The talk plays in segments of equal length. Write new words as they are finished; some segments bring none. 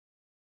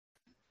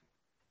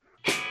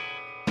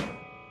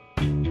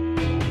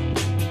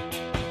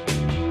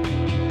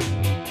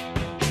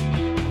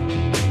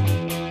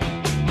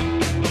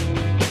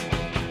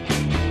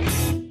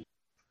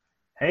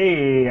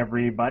Hey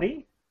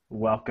everybody,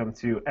 welcome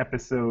to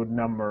episode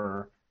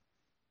number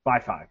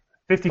High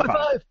 55,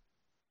 five!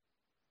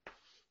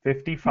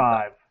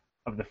 55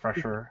 of the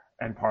Fresher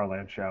and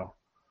Parlance show.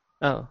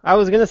 Oh, I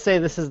was gonna say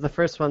this is the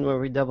first one where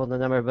we doubled the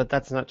number, but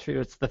that's not true.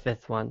 It's the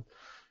fifth one.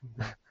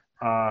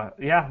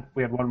 Yeah,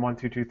 we had 1, 1,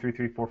 2, 2, 3,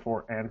 3, 4,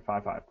 4, and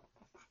 5, 5.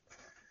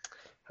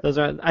 Those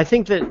are. I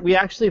think that we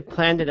actually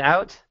planned it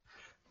out,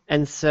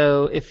 and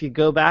so if you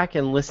go back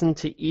and listen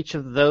to each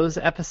of those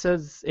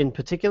episodes in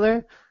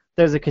particular,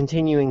 there's a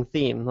continuing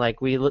theme.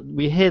 Like we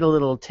hit a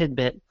little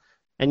tidbit,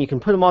 and you can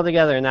put them all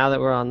together now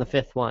that we're on the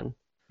fifth one.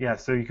 Yeah,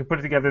 so you can put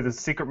it together the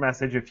secret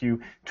message. If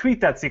you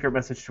tweet that secret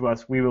message to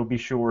us, we will be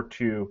sure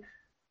to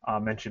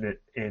mention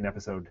it in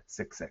episode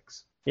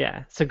 66.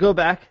 Yeah. So go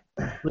back,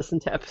 listen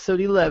to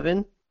episode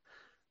 11,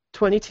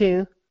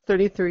 22,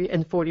 33,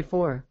 and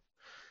 44,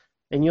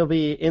 and you'll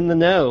be in the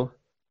know.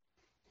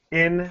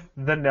 In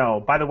the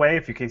know. By the way,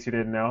 if in case you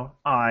didn't know,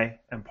 I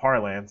am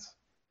Parlance.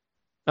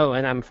 Oh,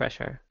 and I'm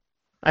fresher.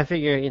 I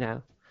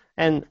figure,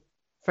 and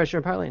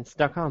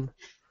fresherparlance.com.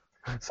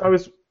 So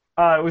it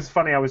was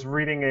funny. I was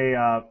reading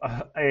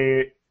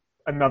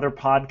another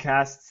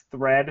podcast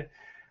thread,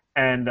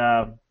 and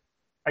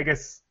I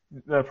guess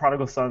the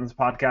Prodigal Sons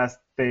podcast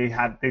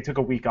they took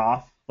a week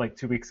off like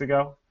 2 weeks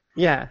ago,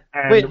 Yeah.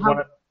 and Wait,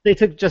 they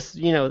took just,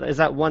 is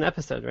that one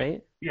episode,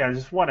 right? yeah,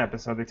 just one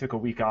episode. They took a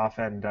week off,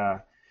 and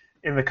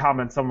in the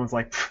comments, someone's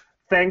like,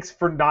 "Thanks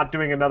for not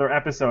doing another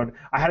episode.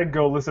 I had to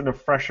go listen to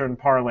Fresher and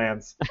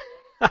Parlance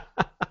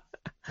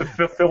to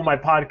fulfill my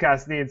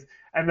podcast needs."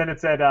 And then it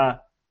said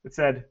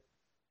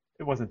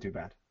it wasn't too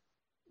bad.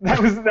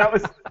 That was.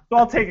 So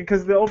I'll take it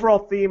because the overall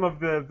theme of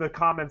the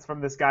comments from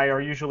this guy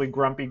are usually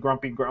grumpy,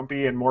 grumpy,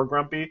 grumpy, and more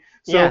grumpy.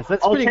 So Yeah,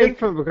 that's I'll pretty take good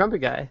from a grumpy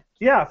guy.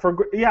 yeah,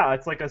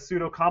 it's like a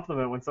pseudo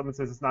compliment when someone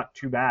says it's not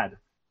too bad.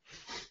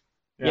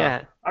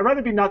 Yeah. I'd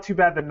rather be not too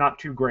bad than not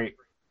too great.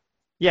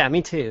 Yeah,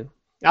 me too.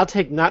 I'll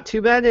take not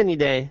too bad any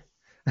day.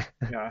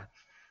 Yeah.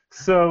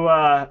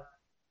 So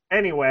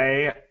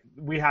anyway,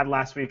 we had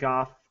last week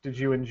off. Did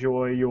you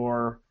enjoy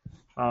your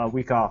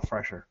week off,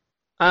 Fresher?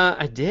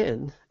 I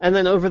did. And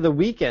then over the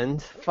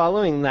weekend,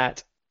 following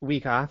that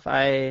week off,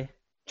 I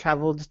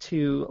traveled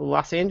to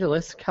Los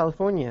Angeles,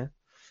 California,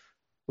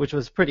 which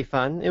was pretty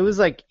fun. It was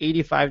like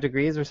 85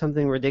 degrees or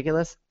something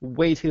ridiculous.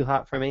 Way too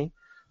hot for me,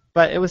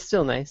 but it was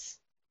still nice.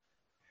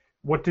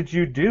 What did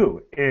you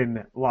do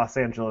in Los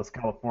Angeles,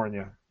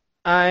 California?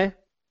 I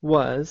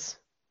was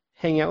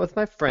hanging out with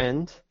my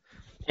friend,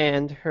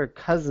 and her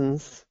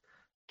cousins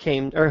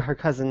came, or her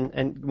cousin,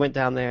 and went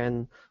down there,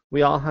 and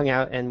we all hung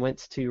out and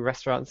went to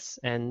restaurants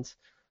and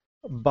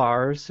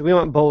bars. We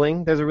went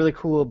bowling. There's a really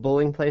cool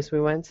bowling place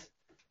we went.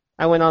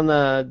 I went on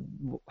the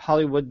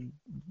Hollywood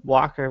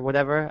Walk or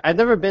whatever. I've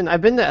been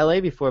to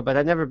LA before, but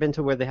I've never been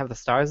to where they have the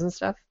stars and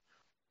stuff.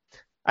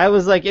 I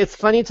was like, it's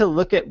funny to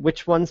look at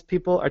which ones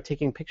people are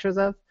taking pictures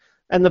of.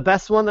 And the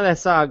best one that I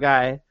saw, a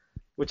guy,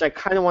 which I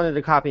kind of wanted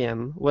to copy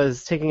him,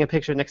 was taking a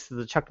picture next to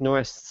the Chuck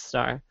Norris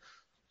star.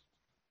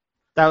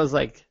 That was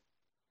like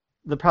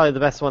probably the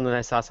best one that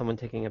I saw someone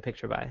taking a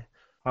picture by.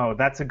 Oh,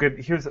 by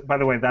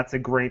the way, that's a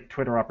great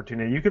Twitter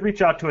opportunity. You could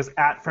reach out to us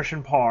at Fresh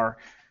and Par.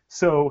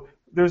 So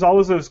there's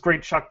always those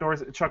great Chuck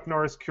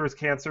Norris cures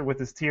cancer with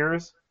his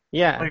tears.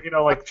 Yeah.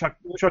 Like Chuck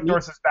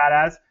Norris is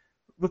badass.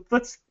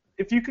 Let's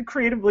if you could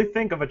creatively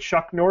think of a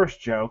Chuck Norris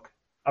joke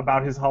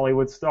about his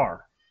Hollywood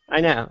star. I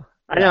know.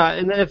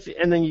 And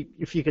then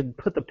if you could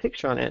put the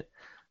picture on it,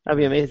 that'd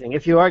be amazing.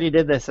 If you already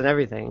did this and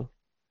everything.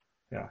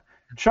 Yeah.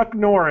 Chuck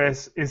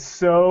Norris is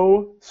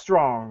so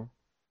strong.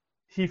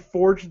 He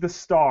forged the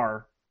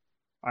star.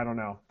 I don't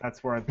know.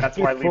 That's where I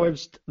He leave it.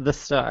 forged the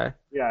star.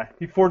 Yeah,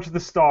 he forged the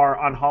star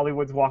on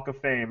Hollywood's Walk of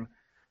Fame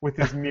with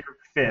his mere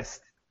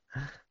fist.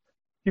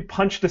 He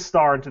punched a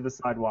star into the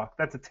sidewalk.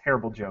 That's a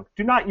terrible joke.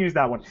 Do not use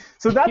that one.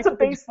 So that's a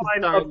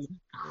baseline of.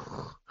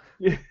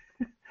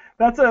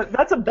 That's a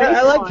baseline.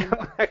 I like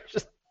how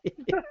actually.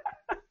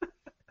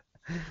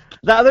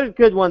 The other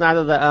good one out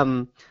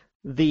of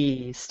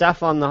the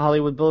stuff on the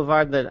Hollywood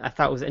Boulevard that I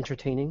thought was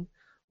entertaining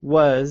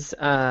was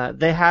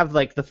they have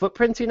like the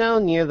footprints,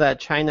 near that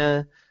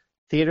China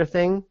theater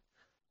thing,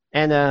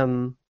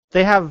 and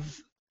they have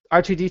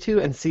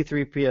R2-D2 and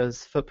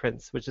C-3PO's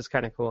footprints, which is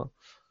kind of cool.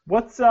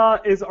 Is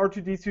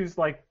R2-D2's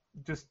like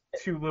just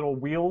two little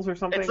wheels or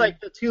something? It's like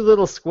the two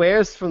little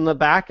squares from the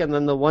back and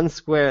then the one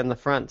square in the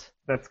front.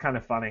 That's kind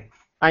of funny.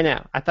 I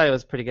know. I thought it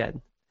was pretty good.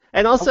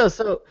 And also,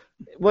 so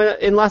when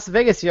in Las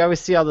Vegas, you always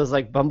see all those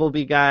like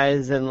Bumblebee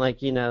guys and like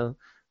the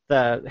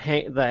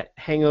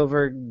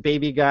Hangover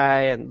baby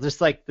guy and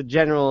just like the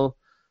general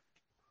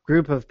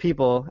group of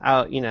people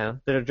out,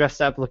 that are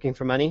dressed up looking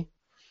for money.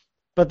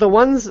 But the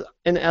ones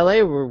in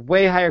LA were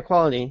way higher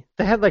quality.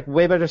 They had like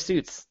way better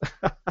suits.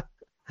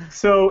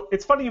 So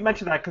it's funny you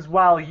mentioned that because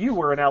while you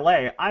were in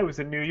LA, I was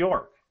in New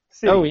York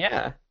City. Oh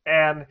yeah.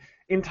 And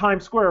in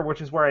Times Square,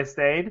 which is where I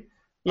stayed.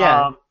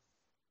 Yeah.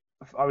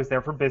 I was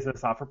there for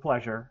business, not for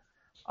pleasure.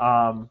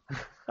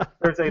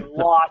 There's a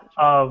lot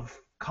of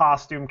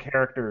costume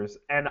characters,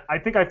 and I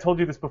think I've told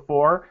you this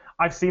before.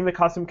 I've seen the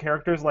costume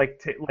characters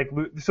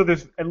so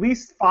there's at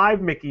least 5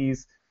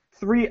 Mickeys,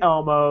 3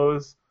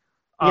 Elmos,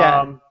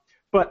 Yeah.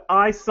 but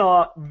I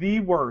saw the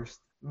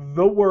worst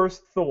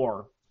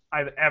Thor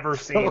I've ever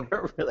seen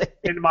Really?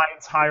 in my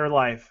entire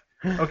life.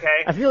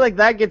 Okay, I feel like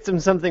that gets him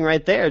something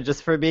right there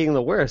just for being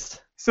the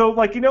worst. so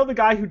like the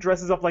guy who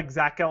dresses up like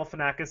Zach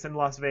Galifianakis in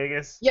Las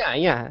Vegas, Yeah,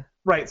 yeah,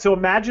 right? So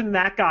imagine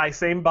that guy,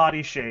 same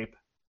body shape,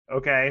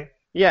 okay,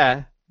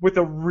 yeah. with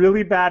a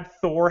really bad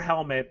Thor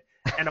helmet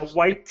and a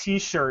white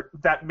T-shirt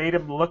that made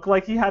him look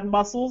like he had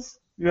muscles.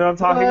 You know what I'm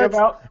talking What?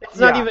 about? It's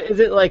not even. Is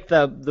it like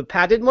the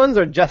padded ones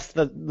or just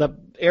the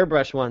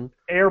airbrush one?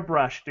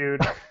 Airbrush,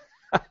 dude.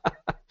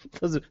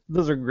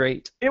 Those are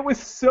great. It was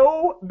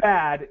so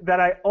bad that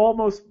I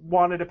almost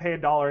wanted to pay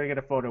 $1 to get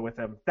a photo with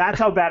him. That's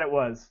how bad it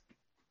was.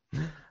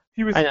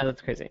 He was, I know,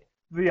 that's crazy.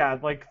 yeah,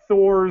 like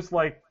Thor's,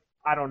 like,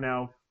 I don't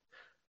know.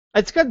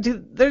 It's got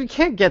to. They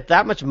can't get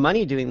that much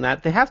money doing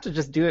that. They have to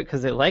just do it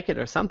because they like it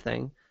or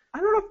something. I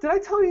don't know. Did I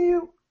tell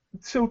you?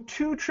 So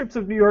 2 trips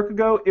of New York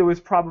ago, it was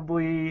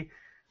probably,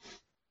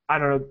 I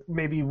don't know,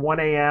 maybe 1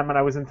 a.m. and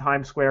I was in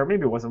Times Square.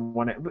 Maybe it wasn't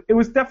 1 a.m. It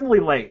was definitely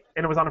late,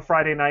 and it was on a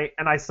Friday night,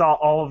 and I saw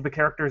all of the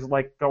characters,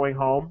 like, going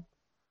home.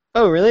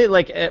 Oh, really?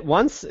 Like at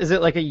once? Is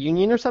it like a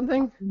union or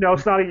something? No,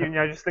 it's not a union.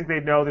 I just think they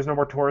know there's no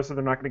more tourists, so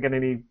they're not going to get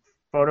any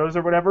photos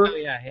or whatever. Oh,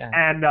 yeah, yeah.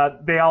 And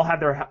they all had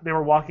they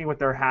were walking with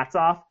their hats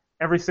off.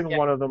 Every single Yeah.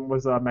 one of them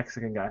was a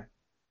Mexican guy.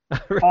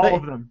 Really?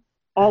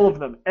 All of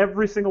them,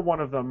 every single one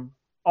of them,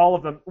 all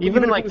of them.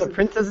 Even if it like was- the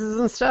princesses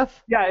and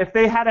stuff? Yeah, if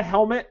they had a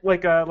helmet,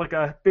 like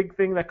a big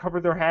thing that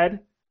covered their head,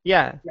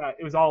 Yeah, yeah,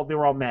 they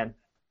were all men.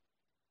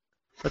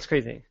 that's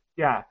crazy.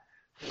 Yeah.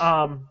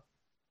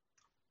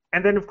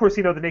 And then of course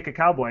the Naked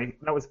Cowboy.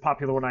 That was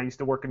popular when I used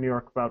to work in New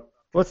York about.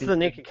 What's 15 the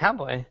Naked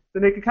Cowboy? The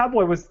Naked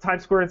Cowboy was the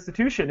Times Square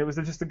institution. It was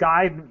just a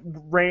guy,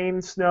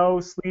 rain, snow,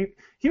 sleet.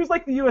 He was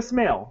like the U.S.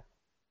 Mail.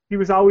 He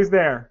was always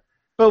there.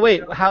 But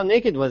wait, how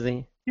naked was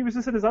he? He was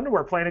just in his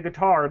underwear playing a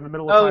guitar in the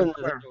middle of Oh, Times in the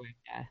Square. underwear.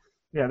 Yeah.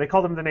 Yeah, they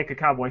called him the Naked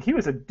Cowboy. He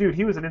was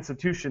an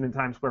institution in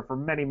Times Square for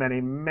many,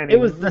 many, many. It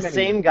was the many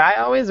same years. guy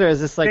always, or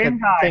is this like Same a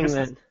guy, thing just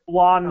that? this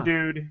blonde Huh.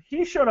 dude.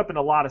 He showed up in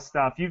a lot of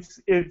stuff.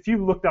 If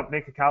you looked up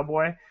Naked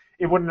Cowboy,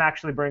 it wouldn't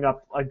actually bring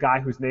up a guy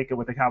who's naked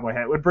with a cowboy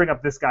hat. It would bring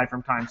up this guy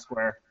from Times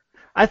Square.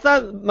 I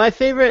thought my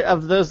favorite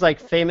of those like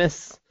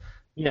famous,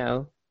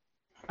 I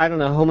don't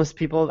know, homeless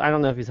people. I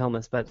don't know if he's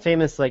homeless, but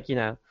famous like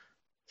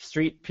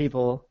street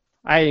people.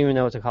 I don't even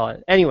know what to call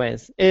it.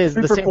 Anyways, is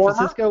Street the San performer?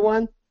 Francisco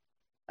one,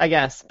 I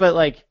guess. But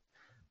like,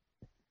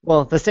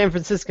 well, the San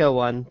Francisco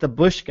one, the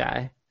Bush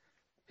guy,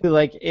 who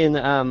like in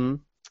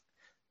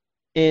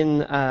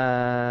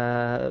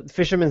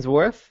Fisherman's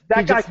Wharf. That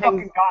he guy just hangs-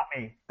 fucking got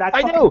me. That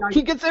I fucking know, guy-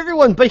 he gets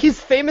everyone, but he's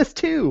famous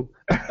too.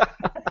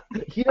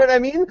 You know what I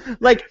mean?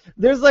 Like,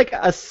 there's like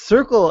a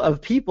circle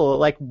of people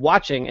like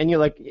watching, and you're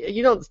like,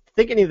 you don't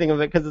think anything of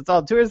it because it's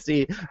all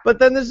touristy. But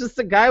then there's just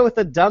a guy with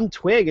a dumb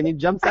twig, and he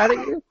jumps out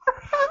at you.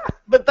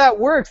 But that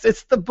works.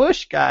 It's the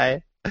Bush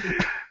guy.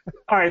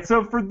 All right,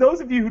 so for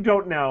those of you who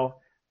don't know,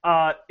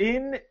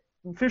 in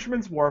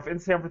Fisherman's Wharf in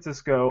San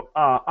Francisco,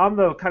 on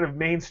the kind of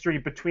main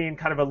street between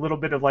kind of a little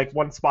bit of like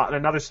one spot and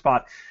another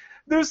spot,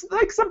 there's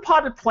like some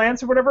potted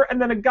plants or whatever,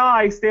 and then a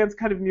guy stands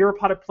kind of near a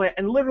potted plant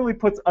and literally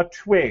puts a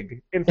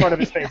twig in front of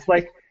his face.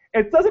 Like,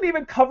 it doesn't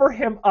even cover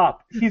him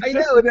up. He's I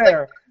just know, it's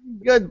there.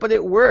 Good, but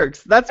it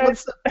works. That's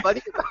what's so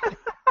funny about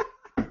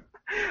it.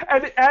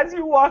 And as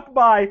you walk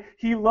by,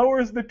 he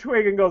lowers the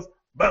twig and goes,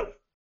 "Boo!"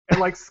 and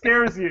like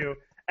scares you.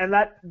 And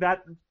that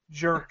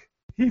jerk,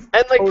 he And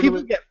like totally-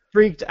 people get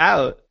freaked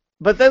out.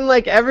 But then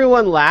like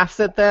everyone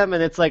laughs at them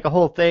and it's like a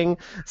whole thing.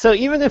 So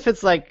even if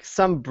it's like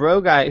some bro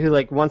guy who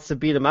like wants to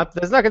beat him up,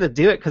 there's not going to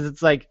do it because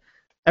it's like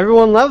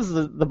everyone loves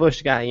the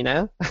Bush guy, you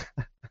know?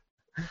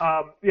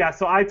 Yeah,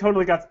 so I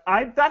totally that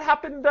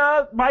happened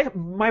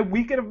my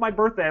weekend of my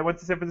birthday. I went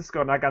to San Francisco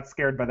and I got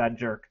scared by that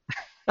jerk.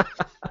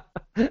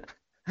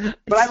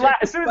 But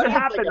as soon as it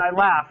happened, I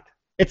laughed.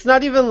 It's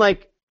not even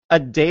like a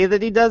day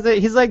that he does it.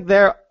 He's like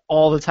there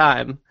all the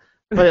time.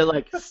 But it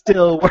like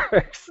still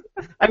works.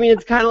 I mean,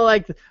 it's kind of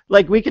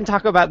like we can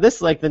talk about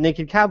this like the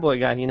Naked Cowboy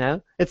guy, you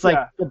know? It's like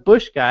Yeah. the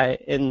Bush guy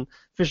in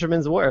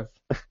Fisherman's Wharf.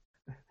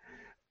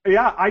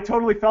 Yeah, I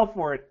totally fell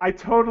for it. I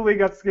totally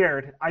got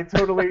scared.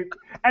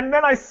 And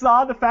then I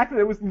saw the fact that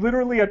it was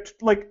literally it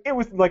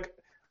was like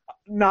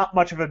not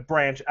much of a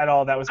branch at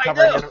all that was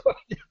covering it.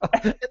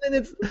 And then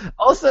it's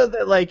also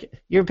that like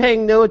you're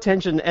paying no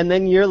attention, and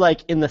then you're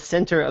like in the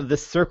center of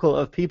this circle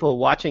of people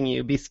watching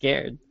you be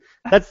scared.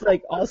 That's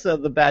like also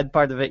the bad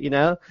part of it, you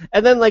know?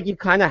 And then like you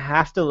kind of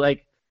have to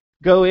like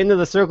go into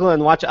the circle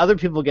and watch other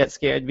people get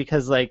scared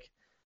because like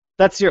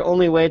that's your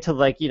only way to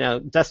like,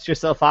 dust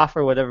yourself off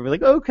or whatever. Be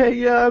like, okay,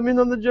 yeah, I'm in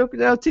on the joke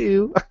now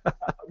too.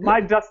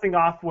 My dusting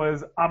off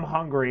was, I'm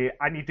hungry.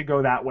 I need to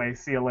go that way.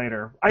 See you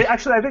later. I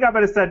think I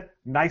might have said,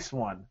 nice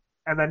one,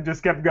 and then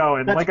just kept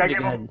going. That's like I pretty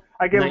gave him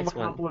good. a Nice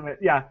one. compliment.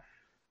 Yeah.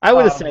 I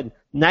would have said,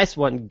 nice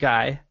one,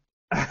 guy.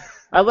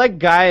 I like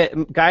guy.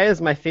 Guy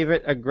is my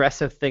favorite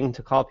aggressive thing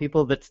to call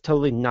people that's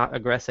totally not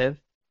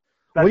aggressive.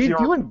 What are That's you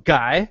doing,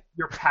 guy?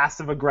 your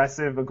passive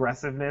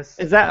aggressiveness.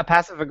 Is that a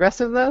passive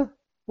aggressive though?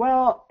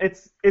 Well,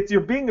 it's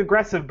you're being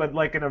aggressive, but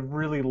like in a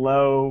really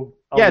low,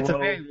 a Yeah, it's a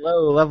very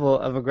low. low level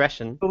of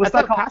aggression. So I let's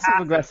not thought call it passive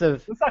passive.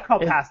 aggressive Let's not call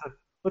it is passive.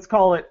 Let's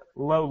call it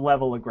low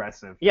level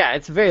aggressive. yeah,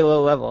 it's a very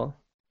low level.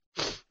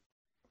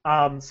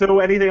 So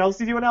anything else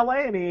you do in LA?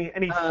 Any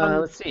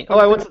fun Let's see. Oh,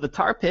 fun I went stuff? to the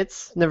tar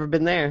pits. Never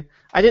been there.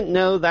 I didn't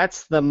know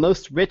that's the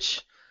most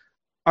rich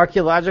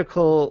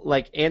archaeological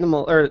like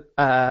animal or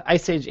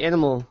ice age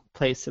animal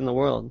place in the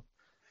world.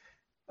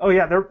 Oh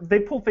yeah, they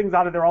pull things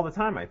out of there all the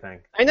time, I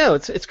think. I know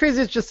it's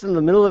crazy. It's just in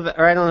the middle of it,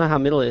 or I don't know how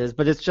middle it is,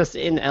 but it's just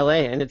in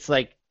LA and it's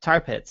like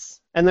tar pits,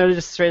 and they're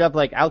just straight up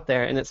like out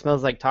there, and it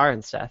smells like tar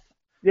and stuff.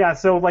 Yeah,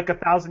 so like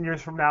 1,000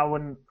 years from now,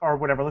 when or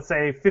whatever, let's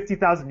say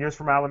 50,000 years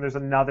from now, when there's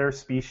another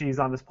species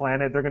on this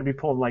planet, they're going to be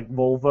pulling like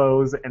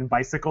Volvos and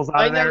bicycles out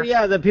I of know, there.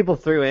 yeah, that people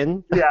threw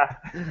in. Yeah,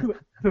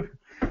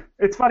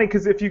 it's funny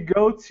because if you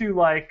go to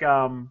like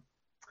oh,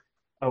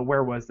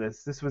 where was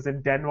this? This was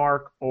in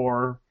Denmark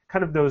or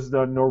kind of those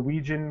the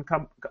Norwegian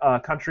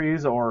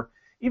countries, or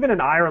even in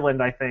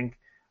Ireland, I think.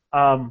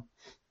 Um,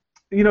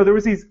 there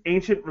was these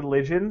ancient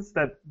religions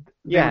that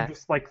they would Yeah.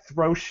 just like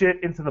throw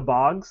shit into the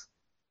bogs.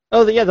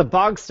 Oh, yeah, the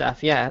bog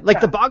stuff. Yeah,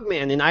 like the Yeah, bog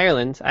man in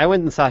Ireland. I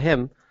went and saw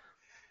him.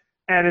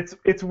 and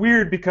it's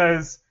weird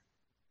because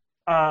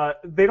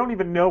they don't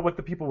even know what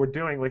the people were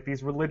doing, like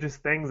these religious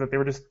things that they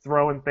were just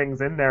throwing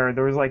things in there. And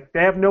there was like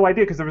they have no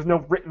idea because there was no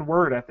written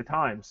word at the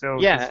time. So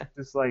Yeah.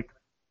 just like,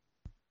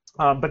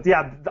 but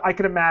yeah, I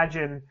could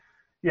imagine,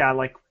 yeah,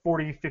 like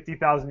 40,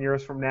 50,000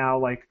 years from now,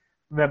 like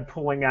them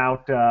pulling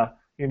out,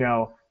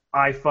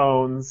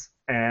 iPhones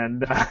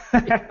and,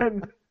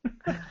 and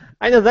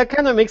I know that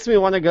kind of makes me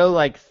want to go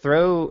like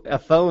throw a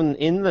phone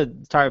in the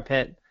tar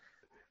pit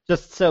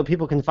just so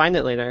people can find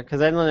it later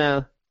because I don't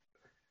know.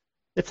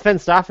 It's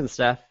fenced off and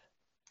stuff.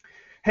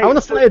 I hey, want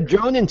to so fly a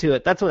drone into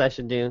it. That's what I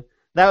should do.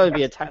 That would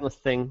be a that's timeless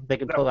thing they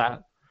could that, pull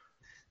out.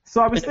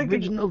 so I was An thinking,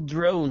 original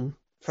drone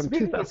from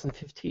speaking of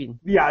 2015.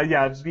 yeah,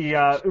 yeah. If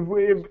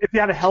you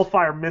had a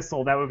Hellfire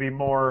missile, that would be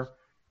more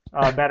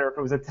better if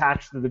it was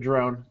attached to the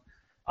drone.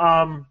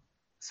 Um,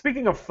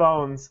 Speaking of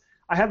phones,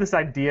 I had this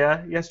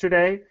idea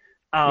yesterday.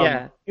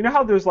 Yeah. You know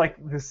how there's like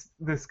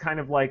this kind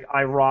of like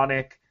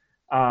ironic,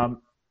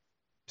 um,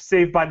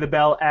 Saved by the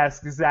Bell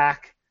esque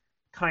Zach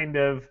kind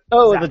of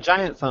Oh, the Zach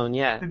giant phone.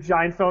 Yeah. the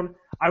giant phone.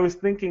 I was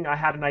thinking I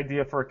had an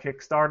idea for a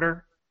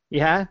Kickstarter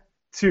Yeah.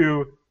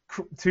 to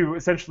to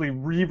essentially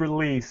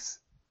re-release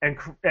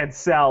and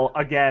sell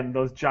again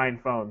those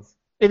giant phones.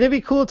 It'd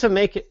be cool to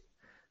make it.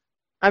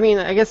 I mean,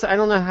 I guess I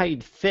don't know how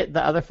you'd fit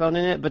the other phone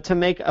in it, but to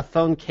make a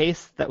phone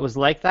case that was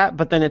like that,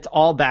 but then it's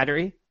all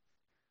battery.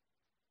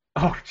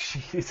 Oh,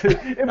 jeez.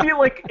 It'd be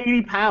like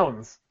 80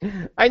 pounds.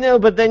 I know,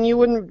 but then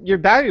your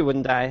battery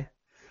wouldn't die.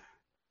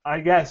 I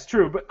guess,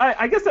 true. But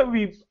I guess that would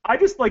be. I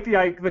just like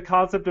the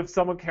concept of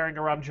someone carrying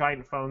around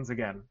giant phones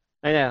again.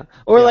 I know.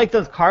 Or Yeah. like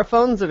those car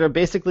phones that are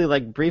basically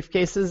like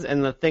briefcases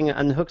and the thing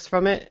unhooks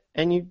from it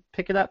and you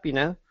pick it up, you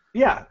know?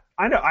 Yeah,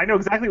 I know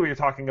exactly what you're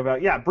talking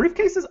about. Yeah,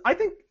 briefcases. I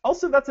think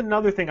also that's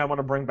another thing I want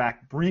to bring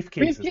back.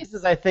 Briefcases.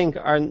 Briefcases, I think,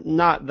 are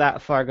not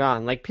that far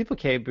gone. Like people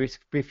carry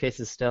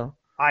briefcases still.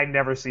 I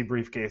never see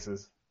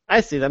briefcases.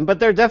 I see them, but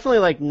they're definitely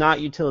like not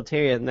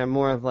utilitarian. They're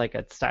more of like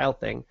a style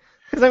thing.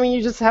 Because I mean,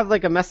 you just have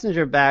like a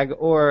messenger bag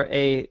or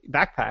a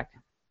backpack.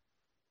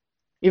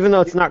 Even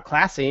though it's not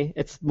classy,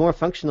 it's more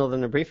functional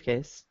than a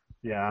briefcase.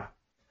 Yeah.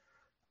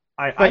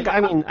 I But got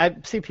I mean, I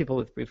see people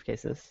with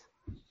briefcases.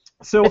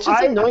 so It's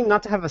just annoying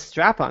not to have a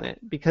strap on it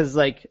because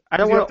like I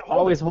don't you have want to to hold it.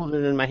 always hold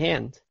it in my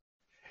hand.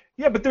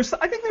 Yeah, but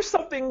I think there's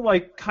something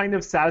like kind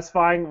of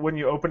satisfying when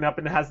you open it up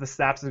and it has the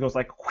snaps and it goes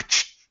like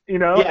whoosh,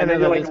 Yeah, and no, then you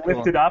that like is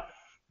lift cool. it up.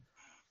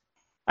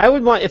 I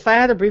would want if I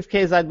had a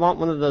briefcase, I'd want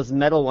one of those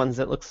metal ones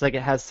that looks like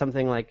it has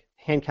something like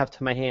handcuffed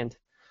to my hand.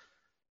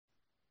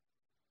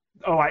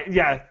 Oh,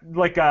 yeah,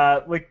 like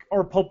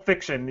or Pulp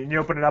Fiction, and you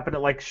open it up and it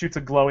like shoots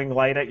a glowing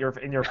light at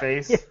in your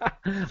face.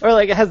 Yeah. Or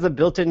like it has the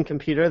built-in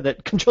computer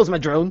that controls my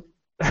drone.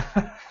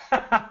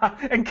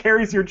 And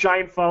carries your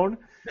giant phone.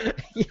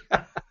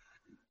 Yeah.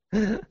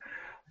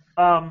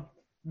 Um,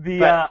 the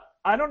But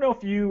I don't know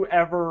if you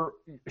ever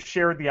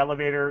share the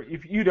elevator.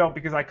 If you don't,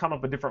 because I come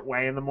up a different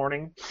way in the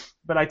morning,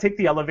 but I take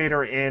the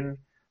elevator in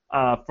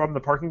from the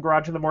parking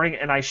garage in the morning,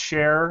 and I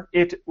share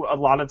it a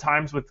lot of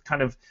times with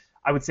kind of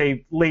I would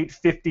say late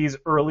 50s,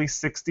 early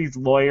 60s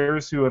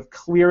lawyers who have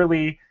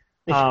clearly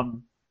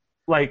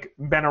like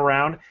been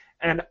around.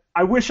 And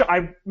I wish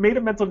I made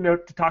a mental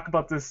note to talk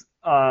about this.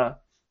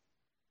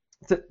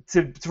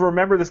 To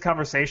remember this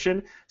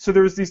conversation. So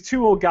there was these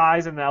two old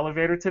guys in the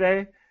elevator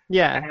today,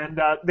 yeah. and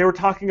they were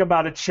talking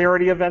about a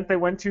charity event they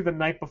went to the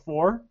night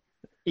before,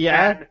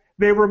 Yeah. and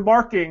they were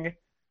marking.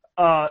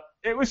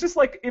 It was just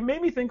like it made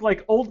me think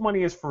like old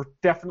money is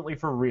definitely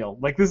for real.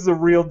 Like this is a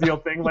real deal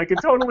thing. Like it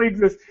totally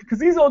exists. Because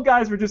these old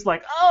guys were just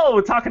like,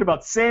 oh, talking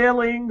about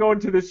sailing, going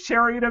to this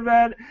chariot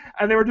event,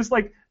 and they were just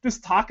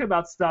talking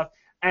about stuff.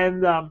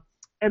 And uh,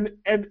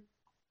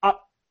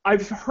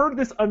 I've heard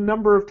this a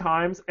number of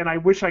times, and I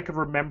wish I could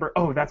remember.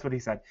 Oh, that's what he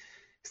said.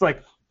 He's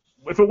like,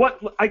 if it was,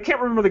 I can't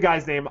remember the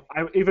guy's name.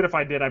 Even if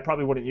I did, I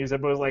probably wouldn't use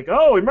it. But it was like,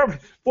 oh, remember,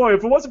 boy,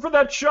 if it wasn't for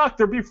that Chuck,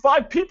 there'd be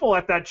 5 people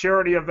at that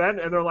charity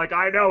event. And they're like,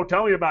 I know,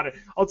 tell me about it.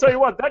 I'll tell you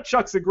what, that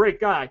Chuck's a great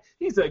guy.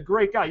 He's a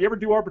great guy. You ever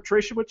do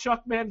arbitration with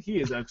Chuck, man?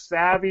 He is a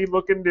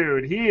savvy-looking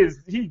dude.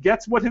 He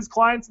gets what his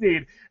clients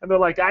need. And they're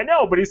like, I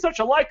know, but he's such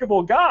a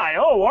likable guy.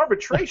 Oh,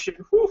 arbitration.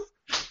 Whew.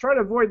 Try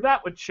to avoid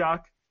that with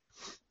Chuck.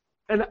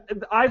 And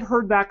I've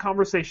heard that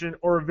conversation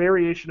or a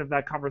variation of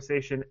that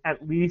conversation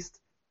at least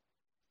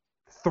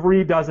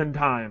 3 dozen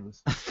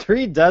times.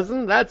 3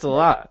 dozen? That's a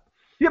lot.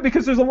 Yeah,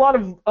 because there's a lot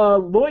of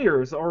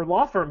lawyers or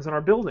law firms in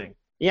our building.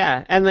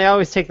 Yeah, and they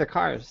always take the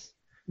cars.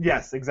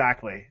 Yes,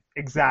 exactly.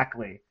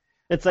 Exactly.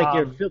 It's like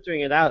you're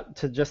filtering it out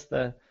to just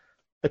the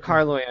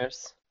car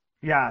lawyers.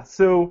 Yeah,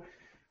 so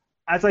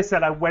as I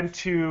said, I went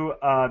to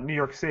New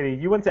York City.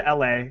 You went to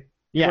LA.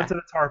 You went to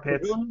the Tar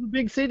Pits. One of the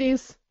big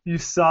cities. You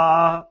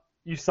saw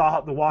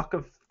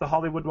the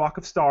Hollywood Walk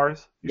of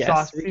Stars. You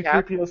saw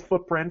C-3PO's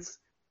footprints.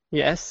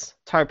 Yes,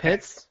 Tar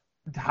Pits.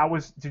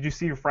 Did you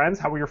see your friends?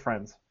 How were your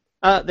friends?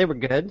 They were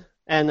good.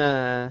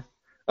 And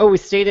we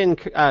stayed in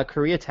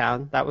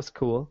Koreatown. That was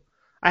cool.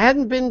 I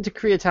hadn't been to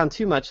Koreatown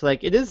too much.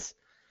 Like it's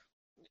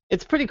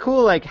pretty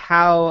cool. Like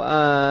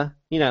how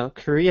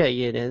Korea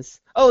it is.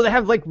 Oh, they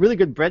have like really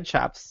good bread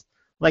shops,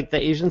 like the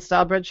Asian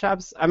style bread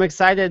shops. I'm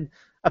excited.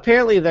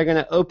 Apparently, they're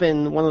gonna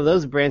open one of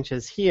those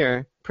branches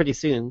here pretty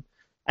soon.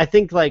 I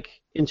think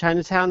like in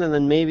Chinatown and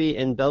then maybe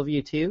in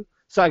Bellevue too.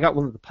 So I got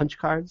one of the punch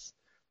cards.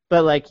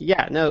 But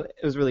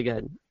it was really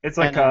good. It's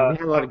like we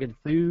had a lot of good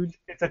food.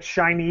 It's a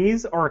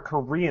Chinese or a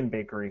Korean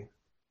bakery.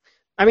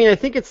 I mean, I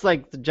think it's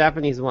like the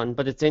Japanese one,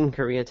 but it's in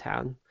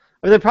Koreatown.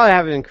 Or they probably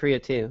have it in Korea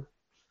too.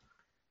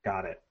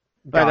 Got it.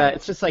 But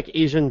it's just like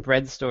Asian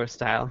bread store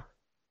style.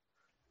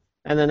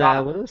 And then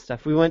what other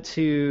stuff? We went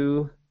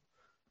to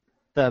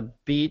the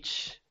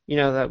beach,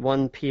 that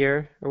one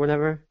pier or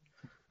whatever.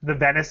 The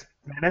Venice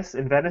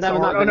in Venice? No,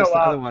 not Venice, the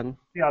other one.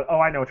 Yeah. Oh,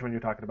 I know which one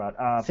you're talking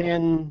about.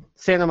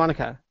 Santa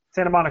Monica.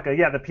 Santa Monica,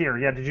 yeah, the pier.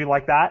 Yeah, did you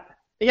like that?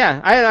 Yeah,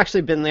 I had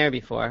actually been there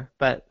before,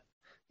 but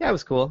yeah, it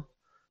was cool.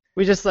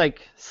 We just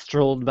like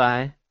strolled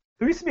by.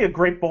 There used to be a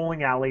great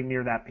bowling alley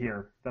near that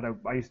pier that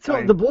I used to.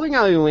 So the bowling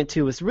alley we went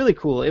to was really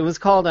cool. It was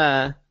called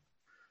I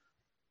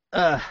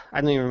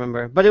don't even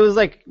remember, but it was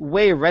like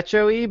way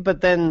retro-y. But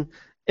then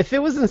if it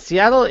was in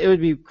Seattle, it would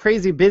be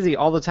crazy busy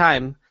all the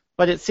time.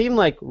 But it seemed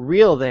like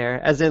real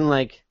there, as in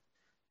like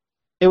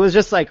it was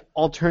just like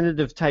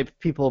alternative type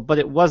people, but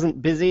it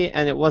wasn't busy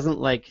and it wasn't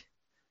like.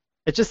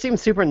 It just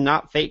seems super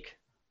not fake.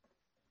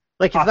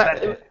 Like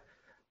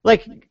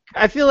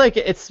I feel like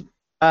it's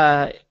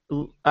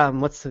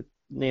what's the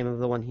name of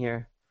the one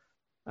here?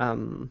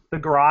 The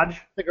Garage.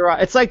 The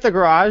Garage. It's like the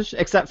Garage,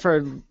 except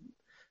for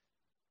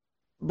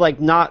like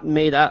not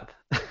made up.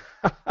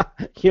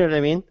 You know what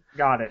I mean?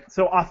 Got it.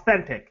 So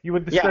authentic. You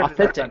would describe it as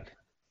authentic.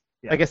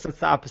 Yeah. I guess that's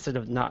the opposite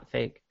of not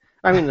fake.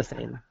 I mean the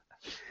same.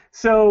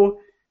 So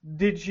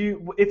if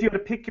you had to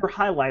pick your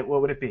highlight,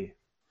 what would it be?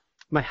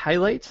 My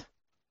highlight?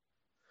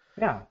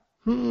 Yeah.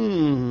 I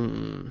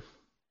don't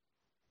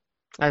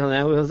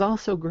know. It was all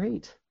so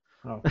great.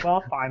 Oh,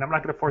 well, fine. I'm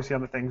not going to force you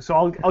on the thing. So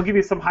I'll give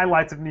you some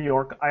highlights of New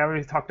York. I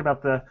already talked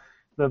about the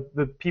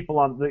people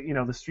on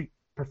the street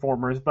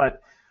performers,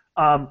 but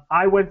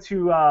I went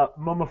to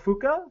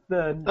Momofuku.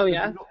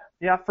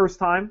 First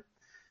time.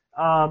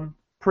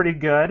 Pretty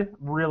good.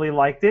 Really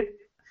liked it.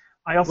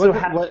 I also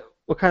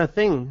what kind of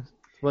thing?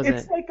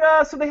 It's like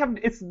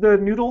it's the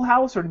noodle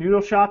house or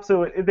noodle shop.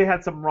 So they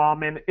had some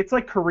ramen. It's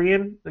like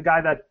Korean. The guy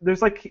that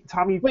there's like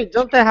Tommy. Wait,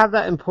 don't they have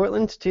that in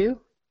Portland too?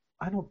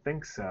 I don't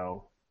think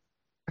so.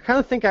 I kind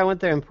of think I went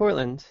there in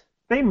Portland.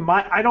 They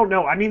might. I don't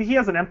know. I mean, he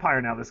has an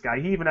empire now. This guy.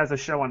 He even has a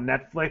show on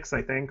Netflix,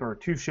 I think, or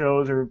 2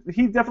 shows, or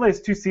he definitely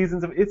has 2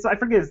 seasons of. I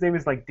forget his name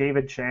is like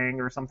David Chang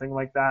or something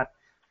like that.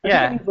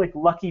 I think he's like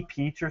Lucky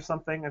Peach or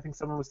something. I think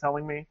someone was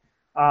telling me.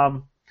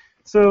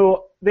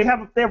 So they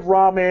have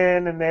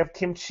ramen and they have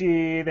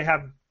kimchi. They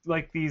have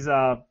like these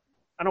I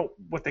don't know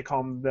what they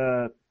call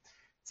them.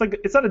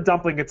 It's not a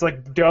dumpling. It's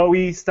like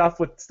doughy stuff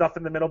with stuff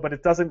in the middle, but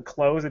it doesn't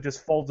close. It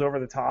just folds over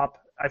the top.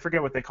 I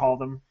forget what they call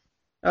them.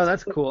 Oh,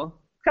 that's cool.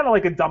 It's kind of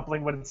like a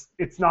dumpling, but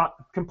it's not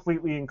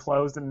completely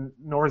enclosed, and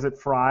nor is it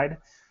fried.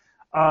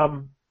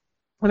 And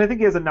I think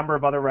he has a number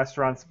of other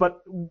restaurants,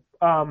 but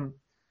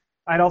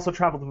I'd also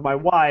traveled with my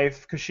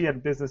wife because she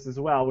had business as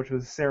well, which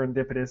was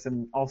serendipitous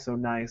and also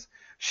nice.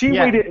 She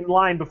waited in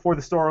line before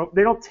the store.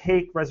 They don't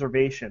take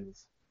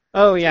reservations.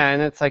 Oh, yeah,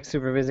 and it's like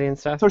super busy and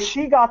stuff. So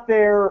she got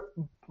there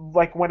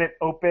like when it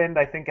opened,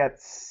 I think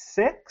at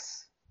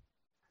 6,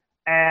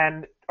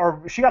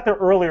 or she got there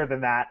earlier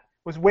than that,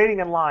 was waiting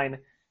in line,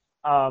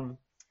 and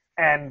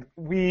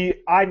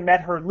I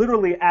met her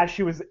literally as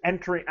she was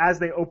entering, as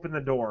they opened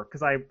the door,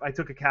 because I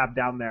took a cab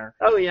down there.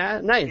 Oh,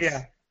 yeah? Nice.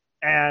 Yeah,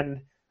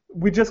 and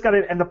we just got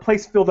in, and the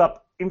place filled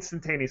up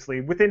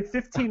instantaneously. Within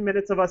 15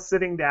 minutes of us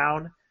sitting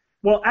down,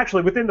 well,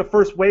 actually, within the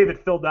first wave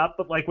it filled up,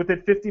 but like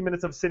within 15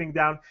 minutes of sitting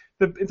down,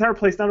 the entire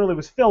place not only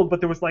was filled, but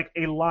there was like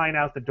a line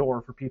out the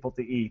door for people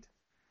to eat.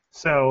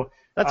 So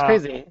that's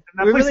crazy.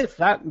 Really it's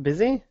that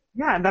busy?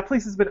 Yeah, and that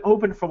place has been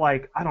open for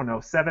like, I don't know,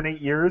 7, 8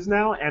 years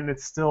now, and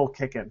it's still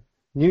kicking.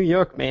 New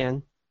York,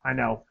 man. I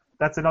know.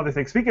 That's another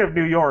thing. Speaking of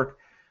New York,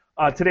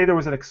 today there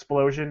was an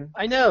explosion.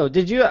 I know.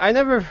 Did you? I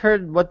never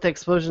heard what the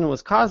explosion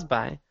was caused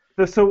by.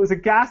 So it was a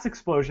gas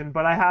explosion,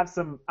 but I have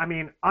some. I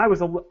mean, I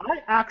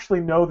actually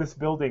know this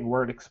building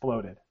where it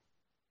exploded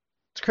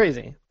It's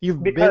crazy.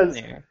 You've been because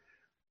there.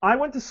 I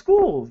went to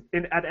school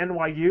at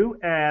NYU,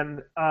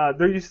 and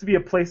there used to be a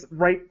place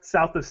right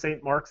south of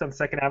St. Mark's on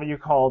Second Avenue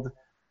called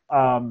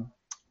Pomme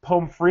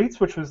Frites,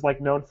 which was like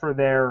known for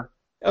their.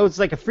 Oh, it's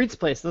like a Frites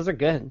place. Those are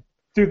good.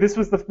 Dude, this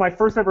was my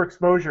first ever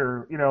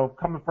exposure.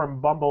 Coming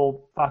from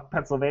Bumblefuck,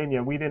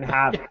 Pennsylvania, we didn't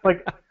have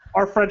like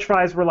our French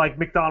fries were like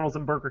McDonald's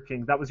and Burger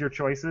King. That was your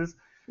choices,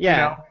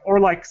 Yeah. or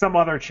like some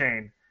other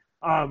chain.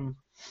 And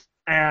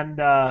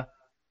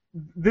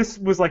this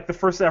was like the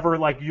first ever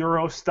like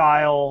Euro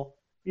style.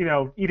 Eat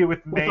it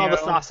with With mayo. all the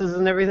sauces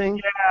and everything.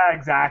 Yeah,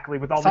 exactly.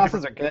 With all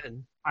Sauces the are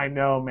good. I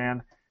know,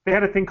 man. They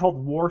had a thing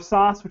called War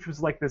Sauce, which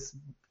was like this,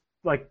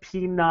 like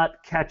peanut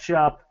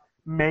ketchup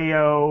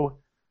mayo,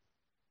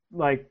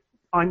 like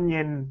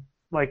onion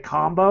like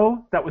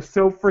combo that was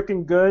so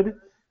freaking good.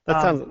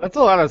 That's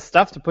a lot of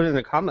stuff to put in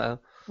a combo.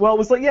 Well, it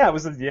was like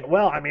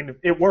well, I mean,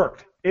 it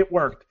worked. It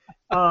worked.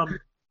 It was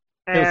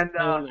And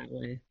going that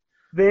way.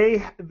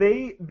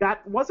 they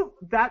that wasn't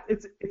that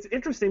it's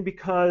interesting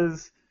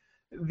because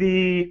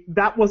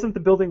that wasn't the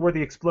building where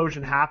the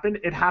explosion happened.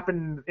 It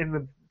happened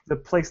in the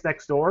place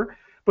next door.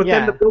 But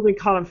then the Yeah. building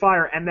caught on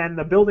fire, and then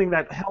the building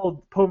that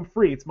held Pomme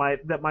Frites,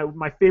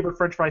 my favorite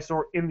French fry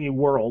store in the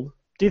world.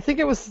 Do you think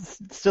it was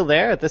still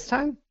there at this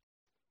time?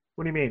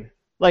 What do you mean?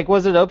 Like,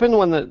 was it open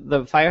when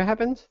the fire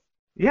happened?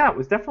 Yeah, it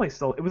was definitely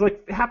still. It was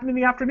like it happened in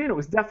the afternoon. It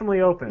was definitely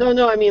open. No,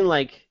 no, I mean,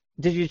 like,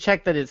 did you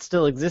check that it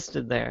still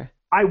existed there?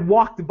 I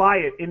walked by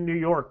it in New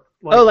York.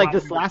 Oh, like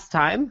this last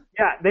time?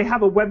 Yeah, they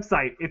have a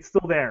website. It's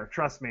still there.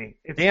 Trust me.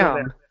 It's still Damn.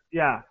 there.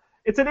 Yeah,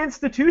 it's an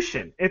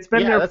institution. It's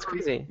been Yeah, there. that's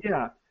crazy.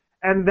 Yeah,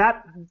 and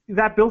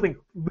that building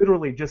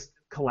literally just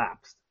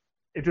collapsed.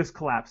 It just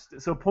collapsed.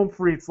 So Pomme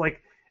Frites,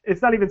 like,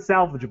 it's not even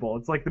salvageable.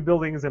 It's like the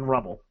building is in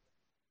rubble.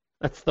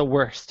 That's the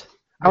worst.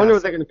 I wonder Yes.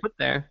 what they're going to put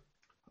there.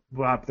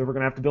 Well, they were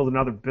gonna have to build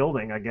another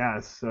building, I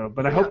guess. So,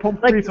 but I Yeah. hope Pomme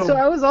Like, Frites. so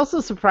I was also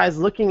surprised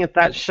looking at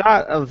that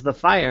shot of the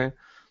fire,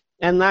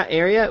 and that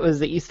area was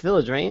the East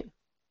Village, right?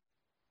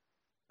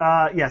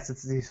 Yes,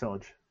 it's the East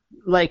Village.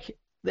 Like,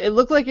 it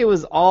looked like it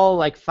was all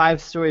like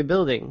 5-story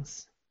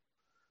buildings.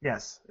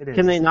 Yes, it is.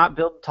 Can they not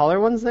build taller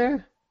ones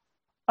there?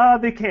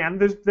 They can.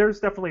 There's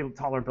definitely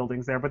taller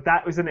buildings there, but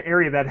that was an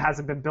area that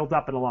hasn't been built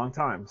up in a long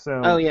time.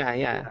 So. Oh yeah,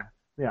 yeah.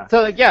 Yeah.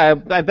 So like, yeah,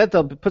 I bet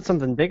they'll put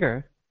something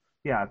bigger.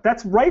 Yeah,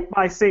 that's right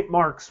by St.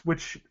 Mark's,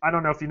 which I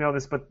don't know if you know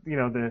this, but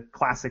the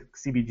classic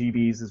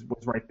CBGBs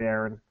was right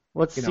there, and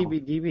What's You know.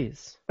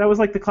 CBDBs? that was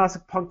like the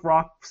classic punk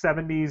rock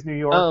 '70s New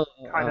York Oh,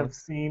 kind oh. of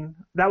scene.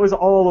 That was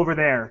all over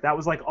there. That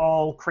was like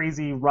all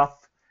crazy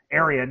rough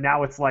area.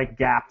 Now it's like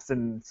Gaps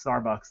and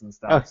Starbucks and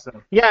stuff. Oh. So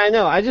Yeah, I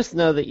know. I just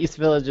know the East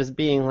Village as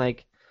being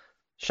like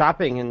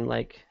shopping and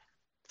like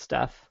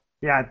stuff.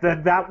 yeah,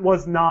 that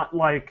was not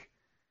like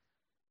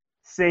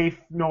safe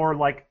nor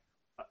like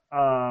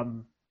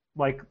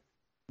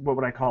what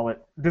would I call it?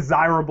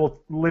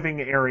 Desirable living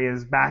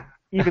areas back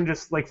even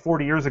just like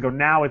 40 years ago.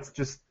 Now it's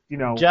just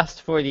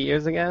Just 40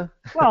 years ago?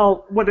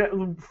 well,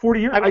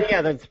 40 years? I mean,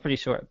 yeah, that's pretty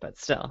short, but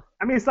still.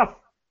 I mean,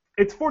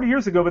 it's 40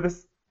 years ago, but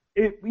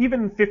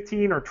even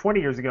 15 or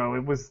 20 years ago,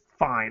 it was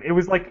fine. It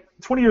was like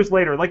 20 years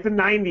later, like the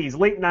 90s,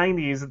 late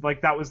 90s,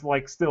 like that was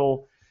like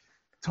still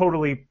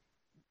totally,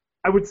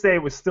 I would say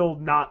it was still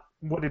not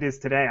what it is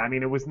today. I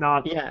mean, it was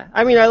not. Yeah.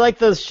 I mean, I like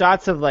those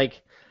shots of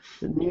like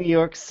the New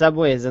York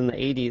subways in the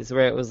 80s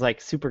where it was like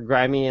super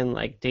grimy and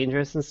like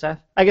dangerous and stuff.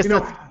 I guess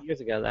that's 20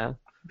 years ago though.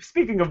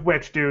 Speaking of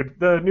which, dude,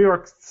 the New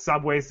York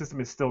subway system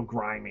is still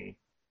grimy.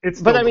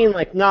 It's But still I mean,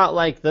 like, not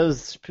like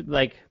those,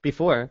 like,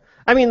 before.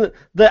 I mean,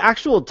 the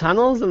actual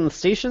tunnels and the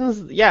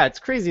stations, yeah, it's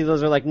crazy.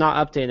 Those are, like, not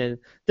updated.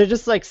 They're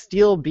just, like,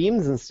 steel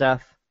beams and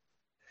stuff.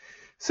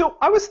 So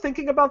I was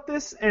thinking about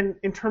this, and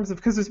in terms of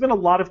because there's been a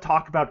lot of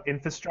talk about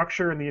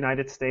infrastructure in the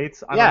United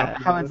States. I don't know Yeah, if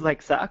you how know it's, this.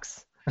 like,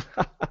 sucks.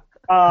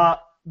 I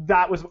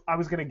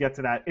was gonna get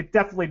to that. It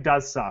definitely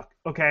does suck.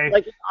 Okay.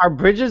 Like, are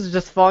bridges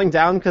just falling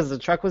down because the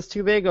truck was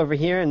too big over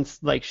here and,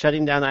 like,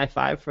 shutting down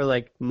I-5 for,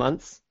 like,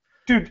 months?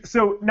 Dude,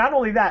 so not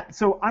only that,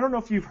 so I don't know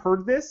if you've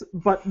heard this,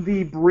 but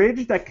the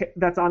bridge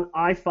that's on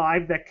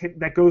I-5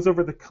 that goes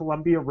over the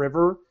Columbia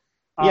River,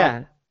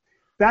 Yeah.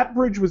 that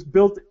bridge was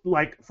built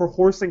like for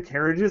horse and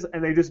carriages,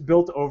 and they just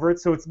built over it.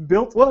 So it's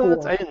built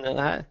Well, for, I didn't know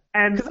that.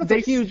 and Because that's they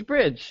a huge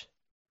bridge.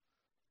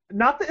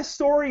 not the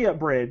Astoria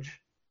Bridge.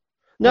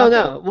 No, Not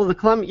no. Well, the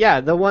Columbia,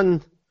 yeah, the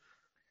one.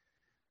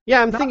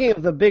 Yeah, I'm Not- thinking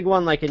of the big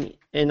one, like in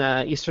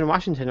Eastern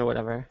Washington or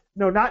whatever.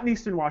 No, not in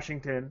Eastern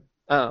Washington.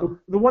 Oh,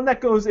 The one that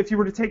goes if you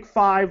were to take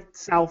 5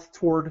 south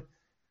toward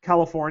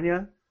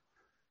California.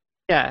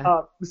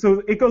 yeah.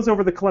 So it goes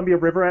over the Columbia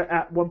River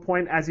at one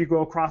point as you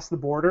go across the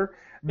border.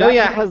 Oh, That-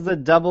 yeah, it has the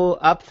double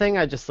up thing.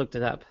 I just looked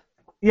it up.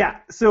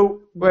 Yeah.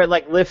 So Where it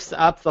like lifts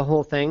up the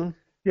whole thing.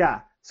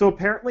 yeah, So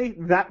apparently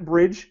that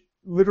bridge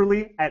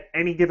literally at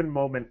any given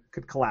moment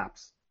could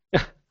collapse.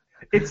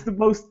 It's the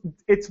most.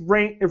 It's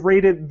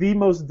rated the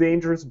most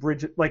dangerous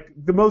bridge, like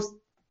the most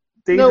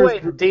No dangerous, way,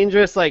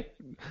 dangerous, like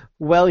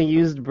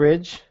well-used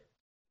bridge.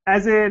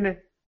 as in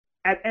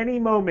at any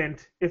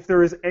moment if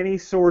there is any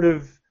sort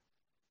of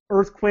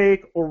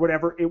earthquake or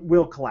whatever, it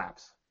will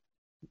collapse.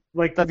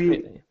 Like That's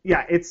crazy.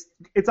 yeah, it's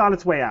on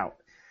its way out.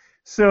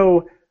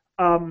 So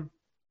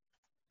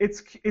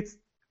it's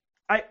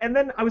and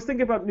then I was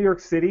thinking about New York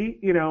City,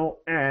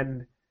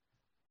 and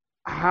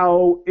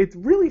how it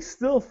really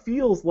still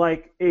feels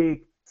like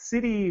a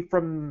city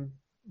from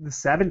the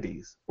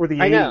 70s or the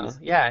I know. 80s.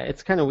 Yeah,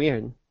 it's kind of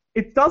weird.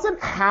 It doesn't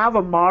have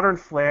a modern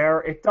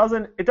flair. It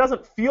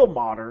doesn't feel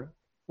modern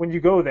when you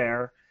go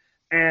there.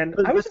 And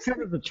But I was that's just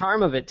kind of the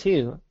charm of it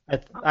too.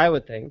 I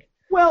would think.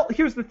 well,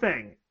 here's the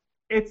thing.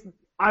 It's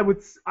I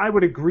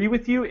would agree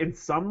with you in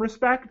some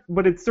respect,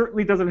 but it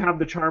certainly doesn't have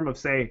the charm of,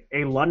 say,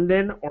 a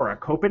London or a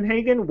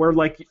Copenhagen, where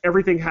like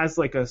everything has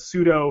like a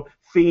pseudo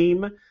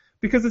theme,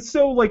 because it's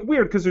so like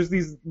weird, because there's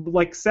these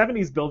like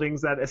 70s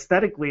buildings that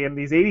aesthetically and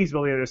these 80s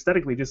buildings that are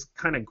aesthetically just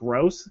kind of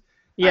gross.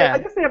 I Yeah,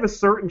 guess they have a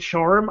certain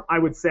charm, I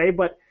would say,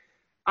 but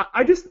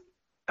I just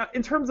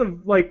in terms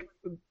of like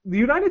the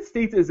United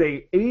States is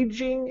a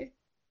aging,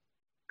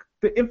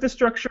 the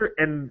infrastructure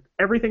and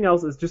everything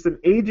else is just an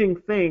aging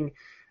thing,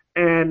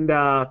 and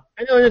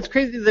I know, and it's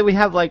crazy that we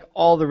have like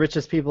all the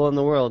richest people in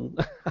the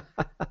world.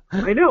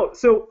 I know.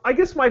 So I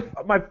guess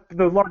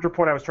the larger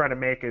point I was trying to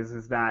make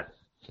is that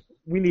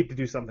we need to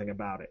do something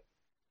about it.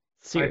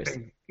 I Seriously.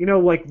 think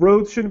like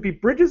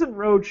bridges and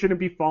roads shouldn't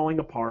be falling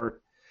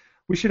apart.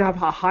 We should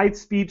have a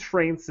high-speed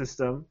train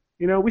system.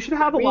 We should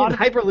have a We need lot of.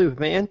 Hyperloop,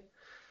 man.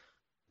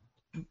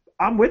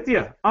 I'm with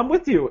you. I'm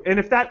with you. And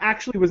if that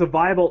actually was a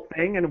viable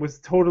thing and it was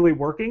totally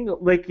working,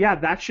 like yeah,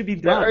 that should be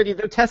done.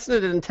 They're testing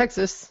it in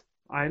Texas.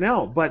 I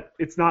know, but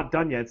it's not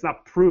done yet. It's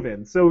not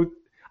proven. So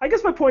I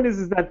guess my point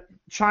is that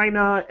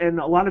China and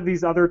a lot of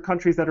these other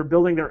countries that are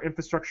building their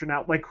infrastructure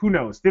now, like who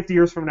knows, 50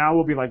 years from now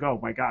we'll be like, oh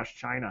my gosh,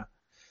 China.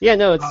 Yeah,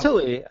 no, it's Um,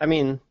 totally. I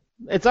mean,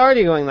 it's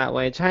already going that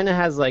way. China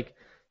has like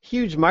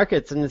huge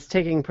markets and it's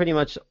taking pretty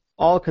much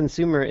all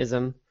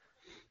consumerism.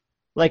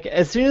 Like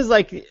as soon as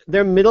like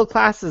their middle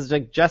class is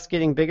like just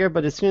getting bigger,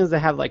 but as soon as they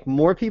have like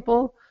more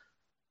people,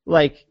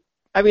 like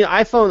I mean,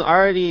 iPhone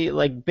already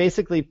like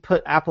basically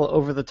put Apple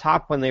over the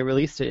top when they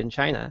released it in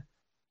China.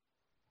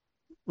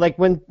 Like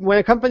when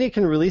a company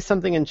can release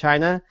something in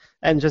China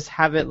and just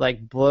have it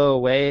like blow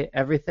away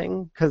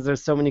everything because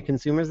there's so many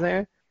consumers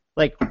there,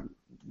 like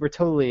we're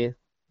totally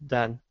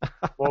done.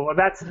 well,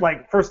 that's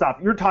like first off,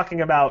 you're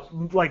talking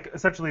about like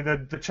essentially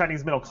the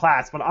Chinese middle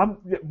class,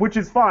 which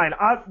is fine.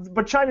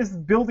 But China's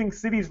building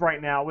cities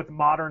right now with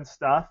modern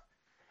stuff,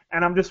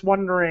 and I'm just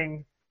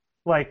wondering,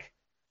 like,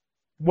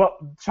 what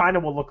China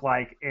will look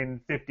like in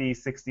 50,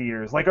 60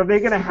 years. Like,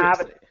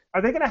 Seriously.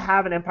 are they going to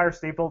have an Empire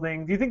State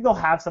Building? Do you think they'll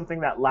have something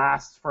that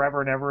lasts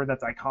forever and ever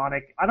that's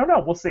iconic? I don't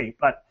know. We'll see.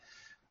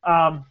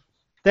 Um,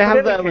 They but have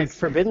in the any like case,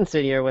 Forbidden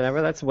City or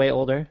whatever. That's way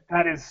older.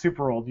 that is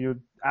super old. You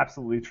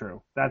absolutely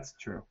true. That's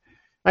true.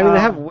 I mean, they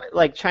have Um,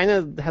 like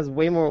China has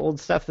way more old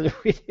stuff than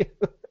we do.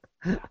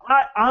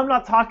 I'm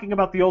not talking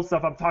about the old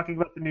stuff. I'm talking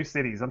about the new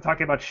cities. I'm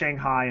talking about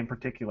Shanghai in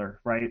particular,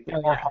 right?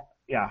 Oh, Or yeah.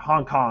 yeah,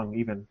 Hong Kong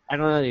even. I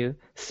don't know, dude.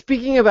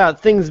 Speaking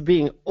about things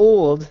being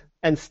old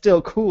and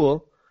still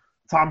cool,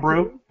 Tom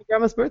today's Brew. my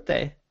grandma's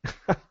birthday.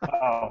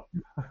 Oh,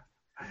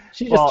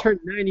 She just well, turned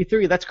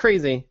 93. That's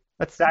crazy.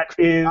 That's that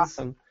crazy is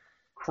awesome.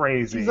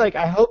 She's crazy. like,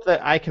 I hope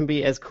that I can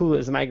be as cool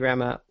as my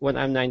grandma when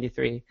I'm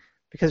 93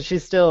 because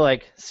she's still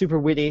like super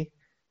witty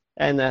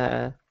and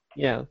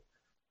you know,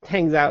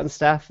 hangs out and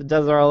stuff,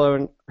 does her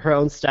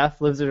own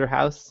stuff, lives at her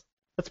house.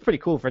 That's pretty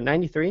cool for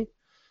 93.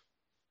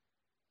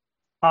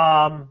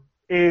 Um,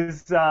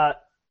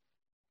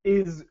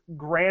 is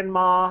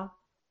Grandma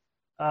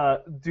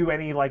do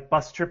any like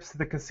bus trips to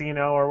the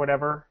casino or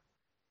whatever?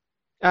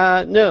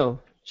 No,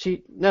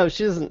 she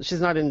doesn't.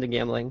 She's not into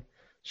gambling.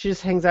 She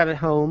just hangs out at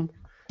home,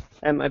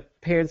 and my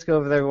parents go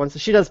over there once.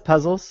 She does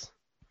puzzles,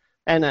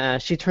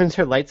 and she turns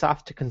her lights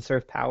off to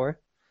conserve power.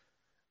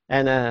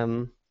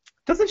 And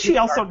Doesn't she she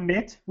also starts.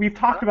 knit? We've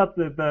talked about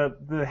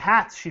the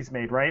hats she's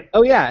made, right?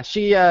 Oh yeah,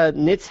 she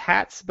knits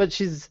hats, but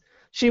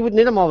she would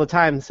knit them all the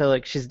time. So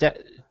like she's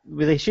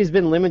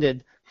been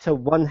limited to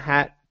one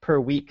hat per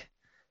week.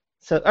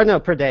 So or no,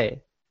 per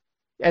day.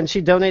 And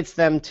she donates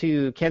them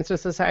to cancer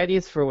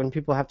societies for when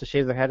people have to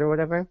shave their head or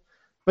whatever.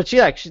 But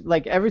she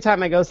like every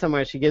time I go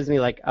somewhere, she gives me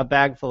like a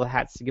bag full of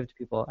hats to give to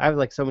people. I have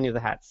like so many of the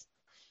hats.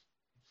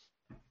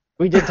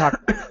 We did talk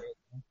about it.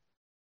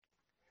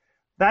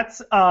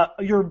 That's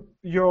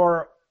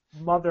your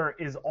mother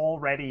is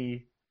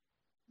already,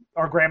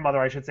 or grandmother,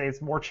 I should say,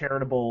 is more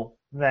charitable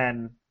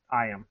than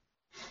I am.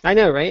 I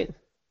know, right?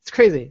 It's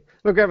crazy.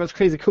 My grandma's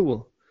crazy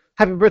cool.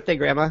 Happy birthday,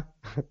 Grandma.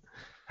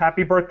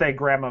 Happy birthday,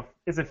 Grandma.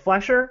 Is it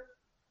Flesher?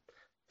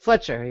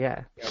 Fletcher,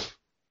 yeah.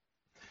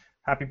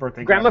 Happy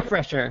birthday, Grandma Grandma.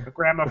 Fresher.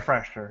 Grandma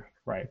Fresher,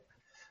 right?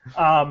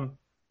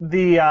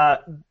 The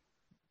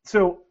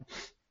so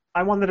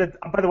I wanted to.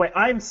 By the way,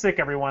 I'm sick,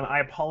 everyone. I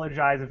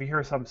apologize if you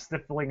hear some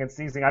sniffling and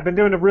sneezing. I've been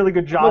doing a really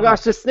good Oh my job.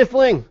 gosh, the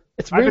sniffling!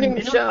 It's ruining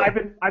the show.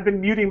 I've been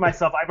muting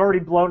myself. I've already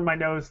blown my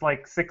nose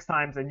like 6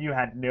 times, and you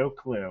had no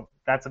clue.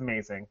 That's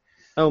amazing.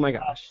 Oh my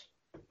gosh.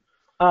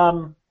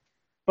 Um,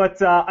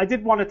 but I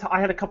did want to.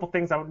 I had a couple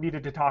things I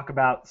needed to talk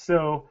about.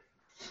 So,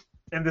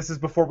 and this is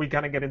before we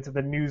kind of get into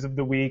the news of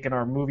the week and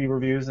our movie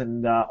reviews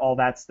and all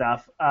that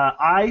stuff.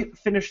 I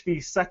finished the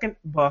second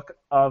book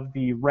of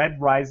the Red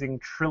Rising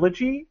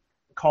trilogy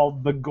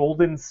called The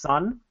Golden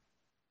Sun.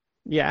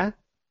 Yeah.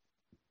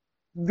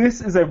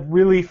 This is a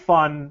really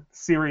fun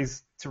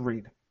series to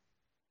read.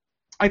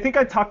 I think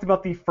I talked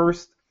about the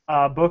first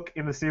book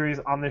in the series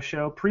on this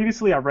show.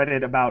 Previously, I read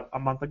it about a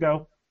month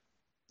ago.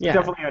 Yeah.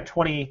 Definitely a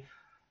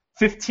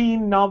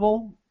 2015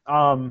 novel.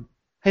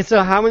 Hey,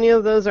 so how many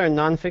of those are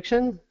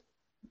nonfiction?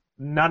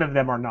 None of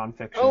them are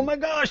nonfiction. Oh my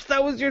gosh,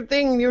 that was your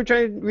thing. You were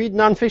trying to read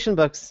nonfiction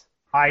books.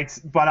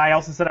 But I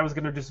also said I was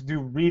going to just do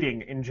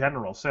reading in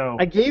general. So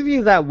I gave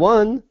you that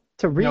one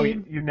to read. no,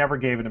 you never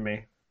gave it to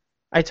me.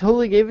 I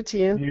totally gave it to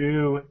you.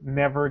 You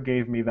never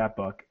gave me that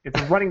book. It's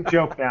a running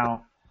joke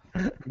now.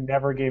 You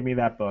never gave me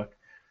that book.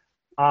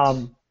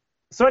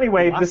 So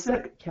anyway,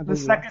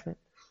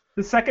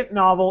 the second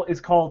novel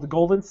is called The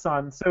Golden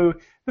Sun. So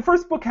the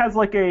first book has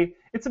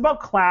it's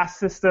about class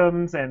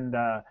systems and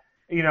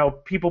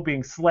people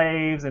being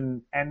slaves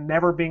and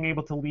never being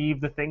able to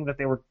leave the thing that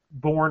they were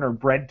born or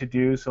bred to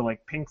do. So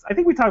like pinks, I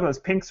think we talked about this.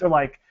 Pinks are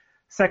like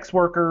sex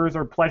workers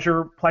or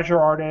pleasure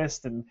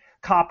artists, and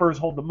coppers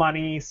hold the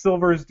money.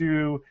 Silvers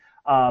do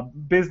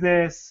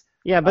business.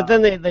 Yeah, but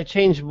then they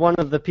changed one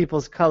of the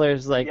people's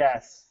colors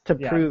to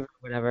prove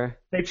whatever.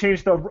 They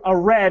changed a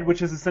red,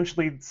 which is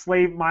essentially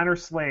minor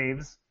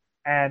slaves,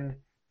 and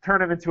turn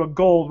them into a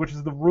gold, which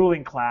is the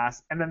ruling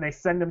class, and then they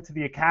send them to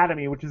the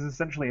academy, which is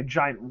essentially a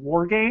giant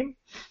war game.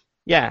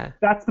 Yeah.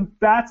 That's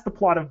the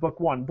plot of book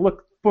one.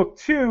 Book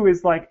two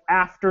is like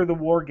after the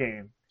war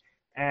game,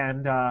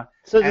 and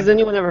so does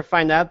anyone ever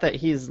find out that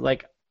he's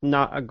like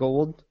not a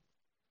gold?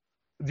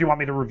 Do you want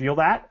me to reveal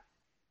that?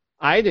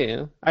 I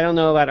do. I don't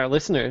know about our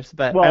listeners,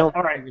 but all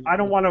right. I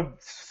don't want to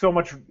so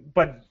much,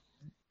 but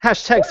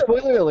hashtag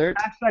spoiler alert.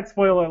 Hashtag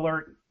spoiler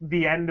alert.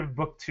 The end of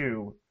book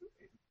two.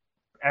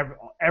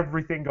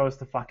 Everything goes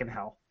to fucking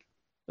hell.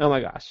 Oh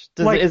my gosh.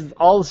 Is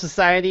all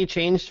society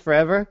changed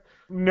forever?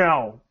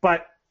 No,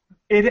 but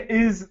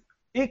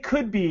it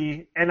could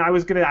be, and I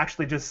was going to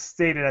actually just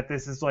state it at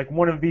this, is like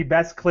one of the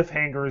best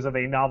cliffhangers of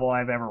a novel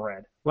I've ever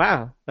read.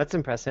 Wow, that's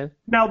impressive.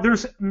 Now,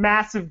 there's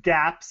massive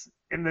gaps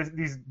in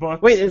these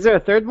books. Wait, is there a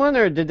third one,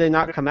 or did they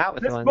not come out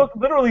with one?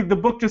 The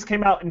book just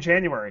came out in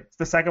January. It's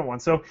the second one.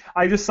 So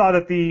I just saw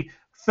that the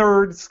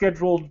third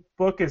scheduled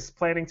book is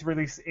planning to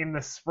release in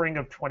the spring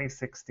of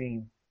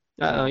 2016.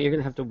 Uh-oh, you're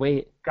gonna have to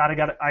wait. I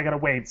gotta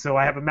wait. So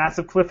I have a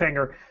massive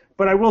cliffhanger.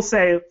 But I will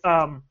say,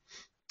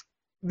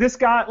 this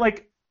guy,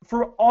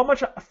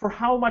 for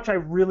how much I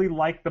really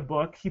liked the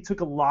book, he took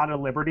a lot of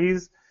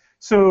liberties.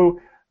 So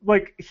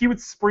he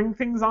would spring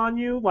things on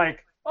you,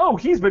 like, oh,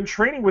 he's been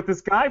training with this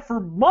guy for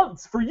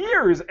months, for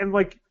years, and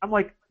I'm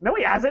like, no,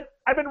 he hasn't.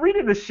 I've been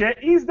reading this shit.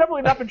 He's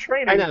definitely not been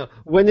training. I know.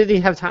 When did he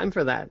have time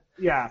for that?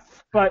 Yeah,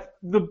 but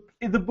the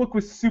book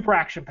was super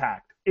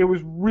action-packed. It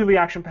was really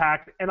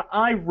action-packed, and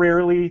I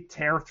rarely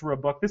tear through a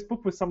book. This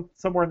book was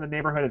somewhere in the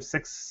neighborhood of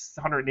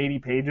 680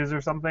 pages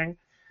or something.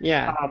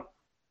 Yeah.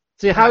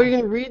 So how are you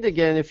going to read it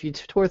again if you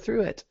tore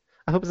through it?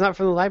 I hope it's not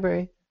from the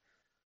library.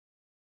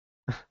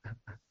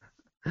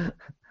 I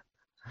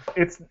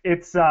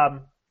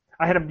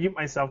had to mute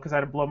myself because I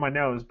had to blow my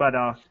nose, but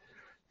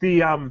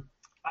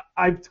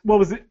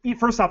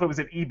first off, it was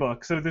an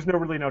ebook, so there's but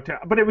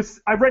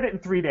I read it in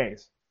 3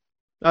 days.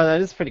 Oh,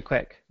 that is pretty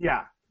quick.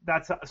 Yeah,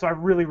 so I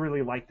really,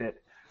 really liked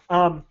it.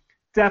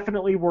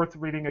 Definitely worth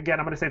reading. Again,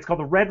 I'm going to say it's called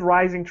the Red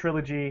Rising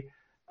trilogy.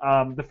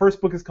 The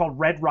first book is called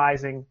Red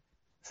Rising.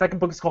 The second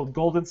book is called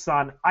Golden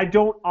Sun. I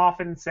don't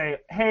often say,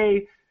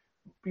 hey,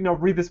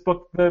 read this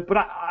book, but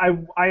I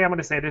am going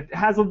to say it. It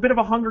has a bit of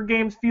a Hunger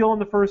Games feel in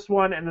the first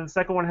one, and then the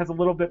second one has a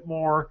little bit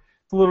more.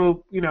 It's a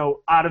little,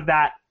 out of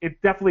that.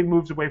 It definitely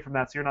moves away from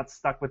that, so you're not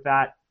stuck with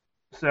that.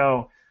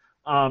 So,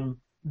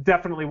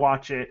 definitely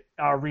watch it,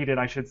 read it,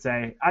 I should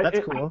say.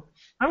 That's cool.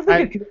 I don't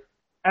think it could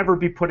ever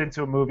be put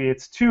into a movie.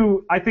 It's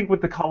too, I think,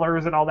 with the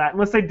colors and all that,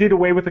 unless they did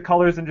away with the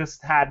colors and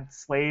just had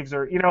slaves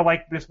or,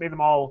 just made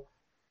them all,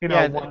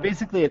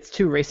 basically it's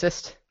too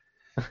racist.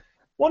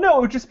 Well, no,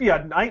 it would just be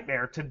a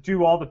nightmare to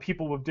do all the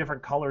people with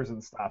different colors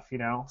and stuff,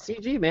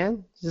 CG,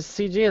 man. Just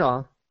CG it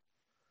all.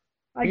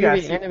 I guess.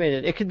 It could be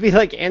animated. It could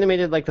be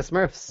animated like the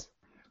Smurfs.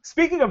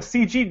 Speaking of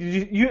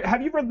CG,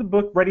 have you read the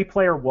book Ready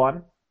Player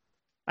One?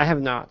 I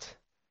have not.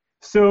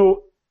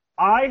 So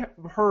I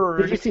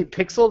heard. Did you see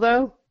Pixel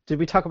though? Did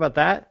we talk about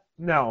that?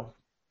 No.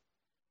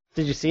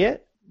 Did you see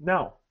it?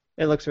 No.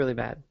 It looks really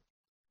bad.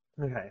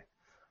 Okay.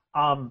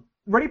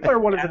 Ready Player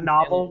One is a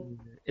novel.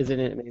 Is in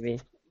it maybe?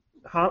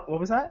 Huh? What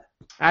was that?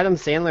 Adam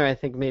Sandler, I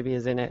think, maybe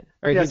is in it,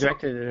 or he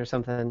directed it or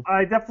something.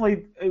 I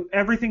definitely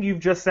everything you've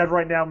just said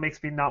right now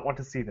makes me not want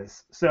to see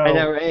this. So I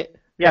know, right?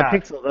 Yeah, Yeah,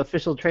 Pixel, the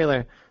official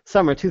trailer,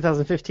 summer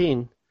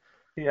 2015.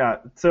 yeah.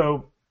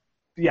 So,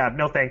 yeah,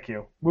 no, thank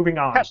you. Moving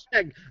on.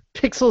 Hashtag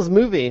Pixels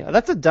movie.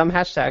 That's a dumb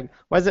hashtag.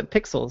 Why is it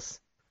Pixels?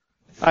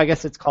 I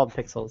guess it's called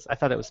Pixels. I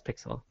thought it was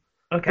Pixel.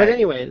 But Okay.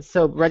 anyway,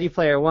 so Ready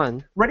Player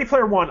One. Ready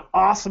Player One,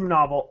 awesome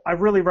novel. I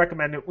really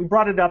recommend it. We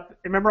brought it up.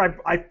 Remember,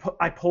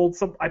 I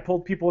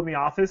polled people in the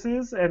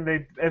offices,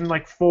 and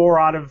like four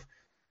out of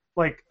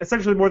like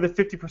essentially more than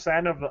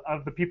 50%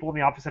 of the people in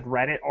the office had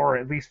read it, or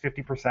at least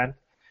 50%.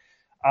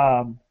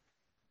 Um,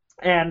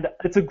 and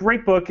it's a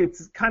great book.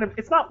 It's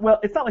not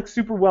like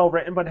super well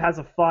written, but it has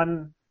a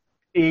fun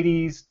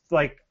 80s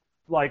like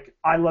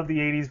I love the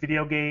 80s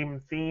video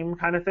game theme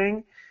kind of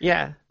thing.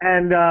 Yeah.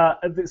 And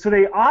so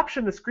they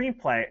option the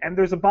screenplay, and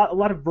there's about a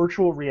lot of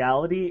virtual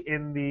reality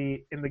in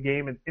the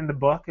game and in the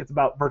book. It's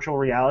about virtual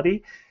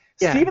reality.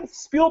 Yeah. Steven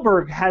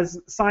Spielberg has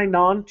signed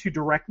on to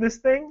direct this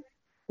thing,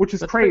 which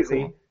is That's pretty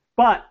crazy. cool.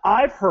 But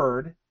I've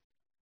heard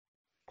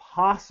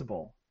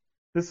possible.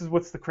 This is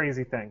what's the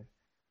crazy thing,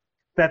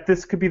 that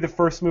this could be the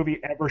first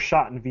movie ever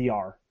shot in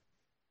VR.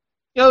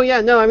 Oh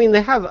yeah, no, I mean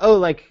they have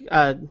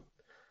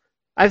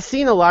I've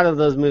seen a lot of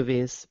those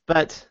movies,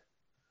 but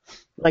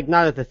like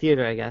not at the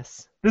theater, I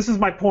guess. This is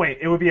my point.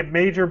 It would be a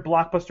major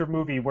blockbuster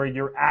movie where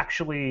you're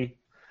actually.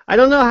 I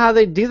don't know how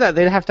they'd do that.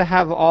 They'd have to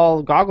have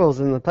all goggles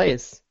in the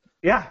place.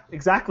 Yeah,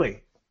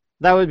 exactly.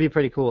 That would be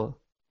pretty cool.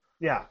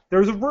 Yeah,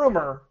 there's a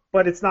rumor,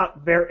 but it's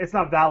not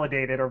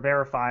validated or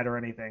verified or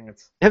anything.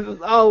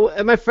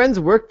 At my friend's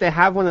work, they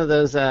have one of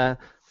those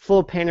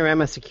full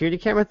panorama security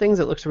camera things.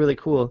 It looks really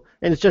cool,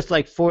 and it's just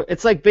like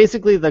it's like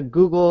basically the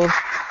Google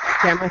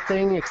camera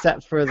thing,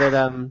 except for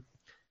that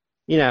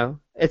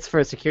it's for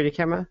a security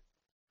camera.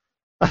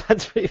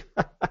 That's pretty.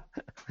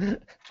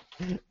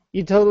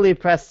 You totally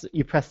pressed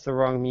the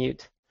wrong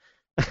mute.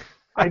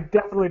 I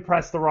definitely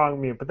pressed the wrong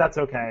mute, but that's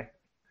okay.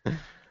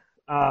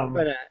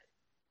 But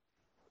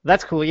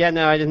that's cool. Yeah,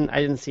 no, I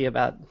didn't see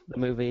about the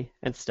movie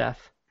and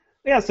stuff.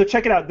 Yeah, so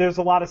check it out. There's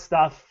a lot of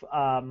stuff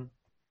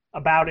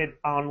about it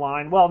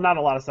online. Well, not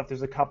a lot of stuff.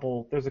 There's a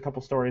couple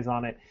stories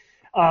on it.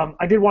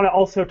 I did want to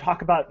also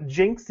talk about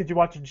Jinx. Did you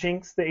watch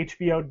Jinx, the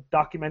HBO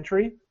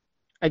documentary?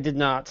 I did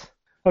not.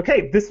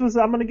 Okay, I'm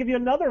going to give you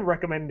another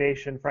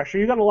recommendation, Fresher.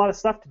 You got a lot of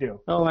stuff to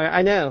do. Oh,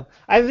 I know.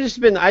 I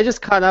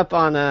just caught up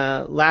on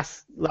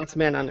Last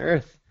Man on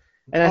Earth,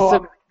 and I still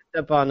caught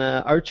up on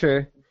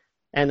Archer,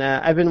 and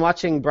I've been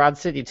watching Broad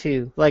City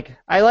too. Like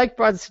I like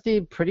Broad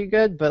City pretty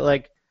good, but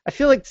like I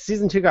feel like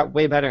season 2 got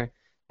way better,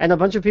 and a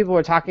bunch of people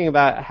were talking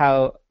about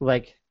how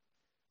like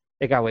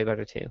it got way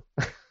better too.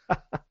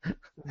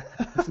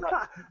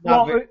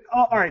 Well,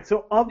 all right.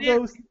 So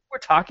those we're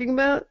talking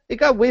about, it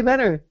got way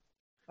better.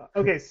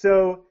 Okay,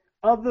 so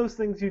of those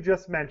things you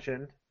just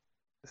mentioned,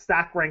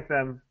 stack rank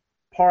them.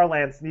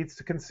 Parlance needs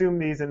to consume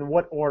these in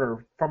what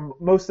order, from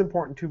most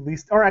important to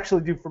least, or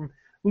actually do from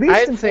least.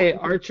 I'd say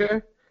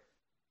Archer,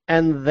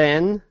 and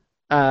then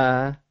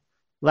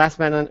Last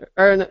Man on,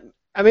 or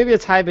maybe a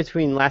tie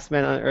between Last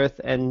Man on Earth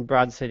and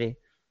Broad City.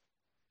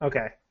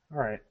 Okay, all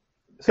right.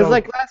 Because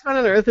like Last Man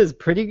on Earth is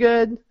pretty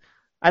good.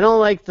 I don't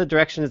like the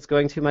direction it's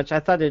going too much. I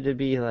thought it'd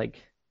be like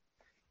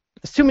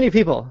there's too many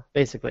people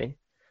basically.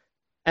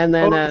 And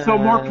then so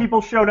more people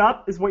showed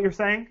up, is what you're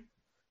saying?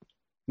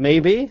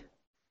 Maybe.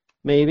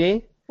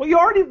 Well, you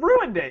already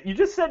ruined it. You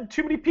just said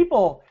too many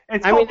people.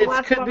 It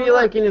could be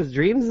like in his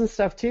dreams and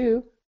stuff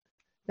too.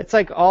 It's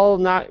like all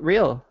not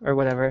real or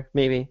whatever.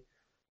 Maybe.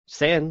 Just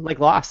saying, like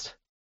Lost.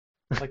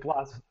 Like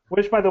Lost.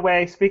 Which, by the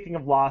way, speaking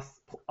of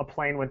Lost, a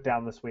plane went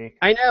down this week.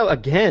 I know.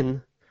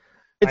 Again,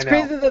 it's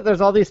crazy that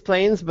there's all these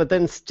planes, but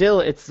then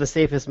still, it's the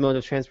safest mode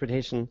of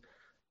transportation.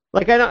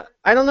 Like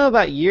I don't know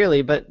about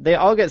yearly, but they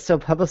all get so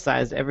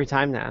publicized every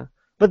time now.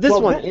 But this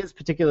one is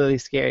particularly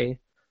scary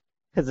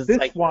because it's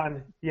this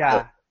one,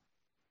 yeah.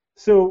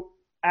 So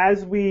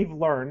as we've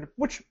learned,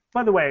 which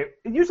by the way,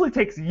 it usually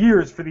takes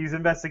years for these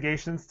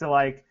investigations to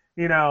I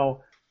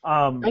know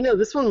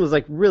this one was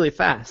like really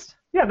fast.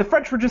 Yeah, the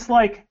French were just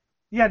like,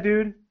 yeah,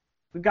 dude,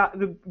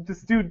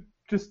 this dude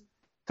just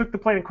took the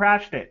plane and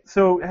crashed it.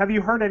 So have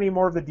you heard any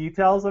more of the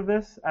details of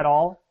this at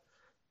all?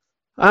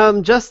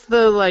 Just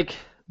the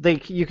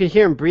you could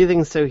hear him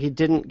breathing, so he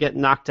didn't get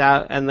knocked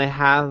out, and they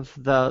have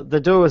the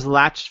door was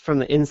latched from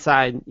the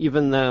inside,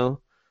 even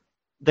though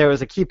there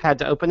was a keypad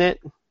to open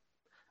it.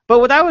 But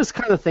what I was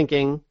kind of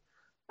thinking,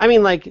 I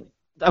mean, like,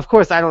 of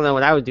course, I don't know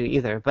what I would do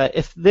either, but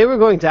if they were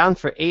going down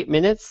for 8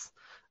 minutes,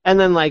 and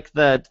then like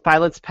the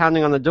pilot's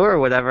pounding on the door or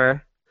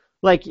whatever,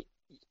 like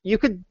you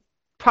could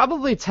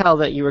probably tell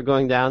that you were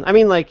going down. I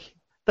mean, like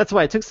that's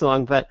why it took so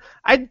long. But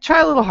I'd try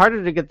a little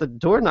harder to get the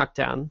door knocked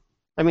down.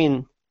 I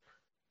mean.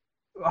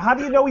 How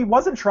do you know he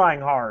wasn't trying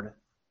hard?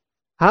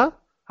 Huh?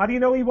 How do you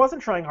know he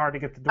wasn't trying hard to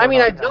get the door? I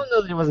mean, I don't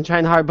know that he wasn't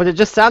trying hard, but it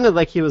just sounded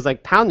like he was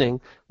like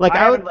pounding. Like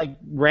I would like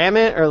ram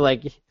it or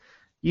like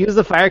use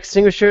the fire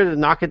extinguisher to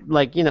knock it,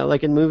 like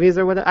like in movies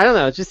or whatever. I don't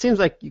know. It just seems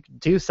like you could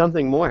do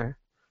something more.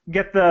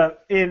 Get the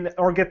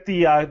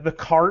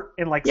cart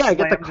and like. Yeah,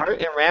 get the cart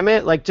and ram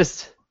it. Like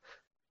just,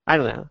 I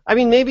don't know. I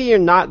mean, maybe you're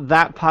not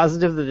that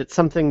positive that it's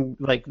something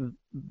like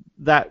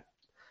that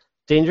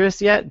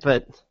dangerous yet,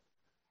 but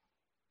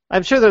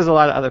I'm sure there's a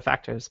lot of other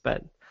factors,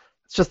 but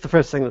it's just the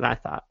first thing that I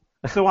thought.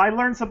 So I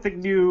learned something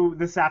new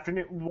this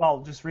afternoon,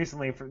 well, just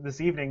recently for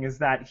this evening, is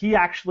that he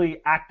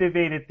actually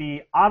activated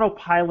the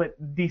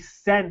autopilot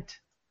descent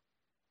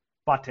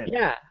button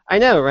Yeah, I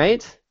know,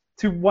 right?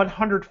 to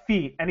 100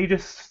 feet, and he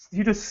just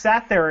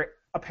sat there.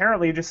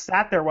 Apparently, he just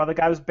sat there while the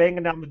guy was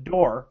banging down the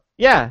door.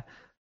 Yeah,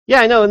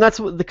 yeah, I know, and that's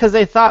because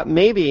they thought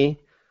maybe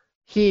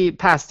he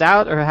passed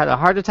out or had a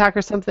heart attack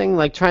or something,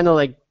 like trying to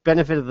like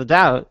benefit of the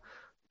doubt.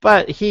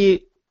 But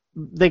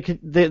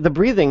the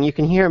breathing, you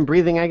can hear him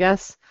breathing, I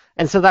guess,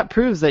 and so that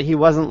proves that he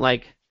wasn't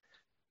like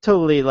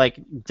totally like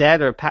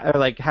dead or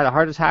like had a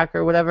heart attack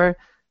or whatever,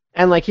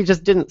 and like he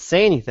just didn't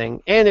say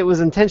anything, and it was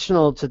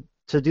intentional to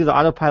do the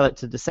autopilot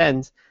to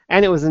descend,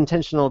 and it was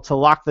intentional to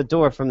lock the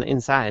door from the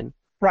inside.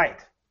 Right.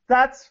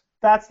 That's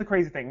the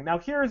crazy thing. Now,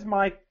 here's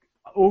my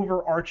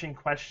overarching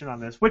question on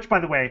this, which,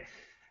 by the way,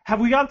 have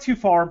we gone too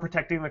far in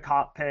protecting the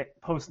cockpit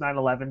post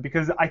 9/11?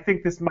 Because I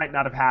think this might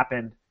not have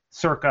happened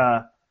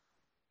circa,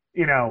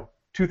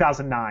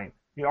 2009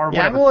 or Yeah,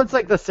 whatever, well, it's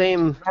like the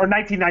same. or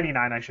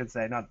 1999, I should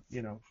say, not.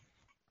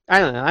 I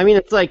don't know. I mean,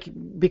 it's like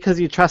because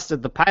you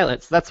trusted the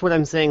pilots. That's what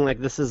I'm saying. Like,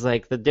 this is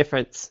like the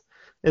difference.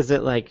 Is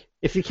that like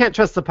if you can't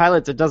trust the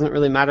pilots, it doesn't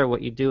really matter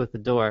what you do with the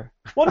door.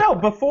 Well,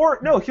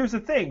 no, here's the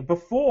thing.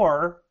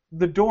 Before,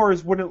 the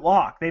doors wouldn't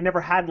lock. They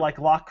never had like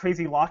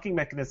crazy locking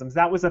mechanisms.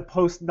 That was a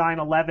post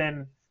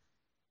 9/11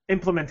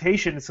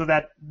 implementation so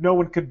that no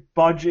one could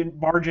barge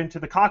into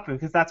the cockpit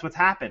because that's what's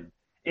happened.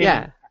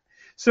 Yeah.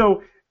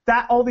 So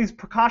that all these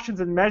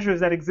precautions and measures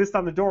that exist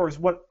on the door is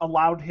what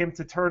allowed him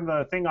to turn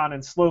the thing on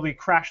and slowly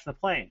crash the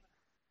plane.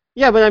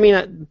 Yeah, but I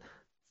mean,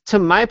 to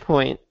my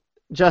point,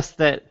 just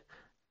that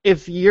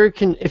if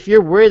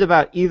you're worried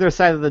about either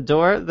side of the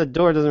door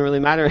doesn't really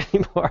matter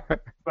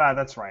anymore.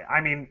 That's right. I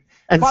mean,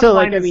 And so,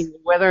 like, I mean,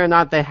 whether or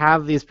not they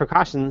have these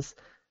precautions,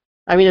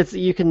 I mean,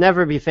 you can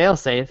never be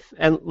fail-safe,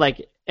 and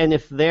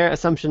if their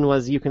assumption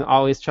was you can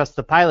always trust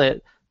the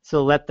pilot,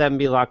 so let them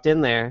be locked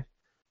in there,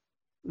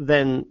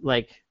 then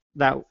like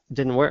that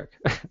didn't work.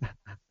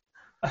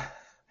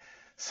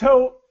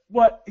 So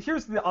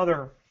here's the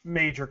other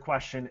major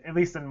question, at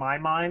least in my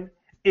mind,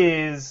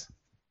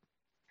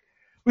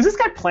 was this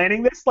guy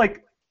planning this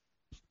like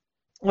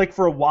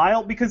for a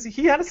while? Because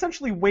he had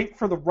essentially wait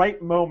for the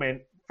right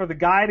moment for the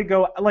guy to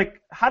go.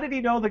 Like, how did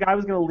he know the guy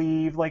was going to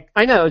leave? Like,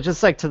 I know,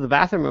 just like to the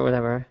bathroom or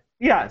whatever.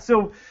 yeah.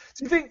 So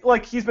you think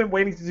like he's been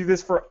waiting to do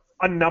this for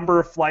a number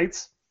of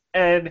flights,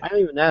 and I don't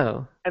even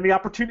know. And the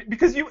opportunity,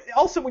 because you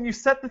also when you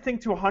set the thing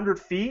to 100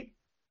 feet,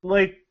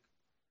 like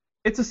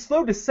it's a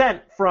slow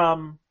descent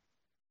from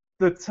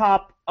the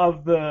top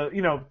of the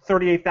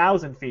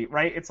 38,000 feet,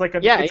 right? It's like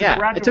a Yeah, it's yeah. A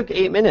gradual, It took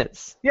 8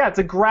 minutes. Yeah, it's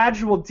a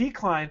gradual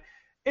decline.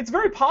 It's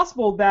very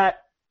possible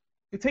that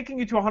taking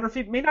you to 100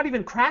 feet may not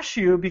even crash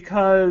you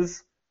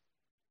because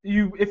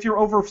if you're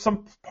over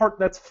some part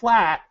that's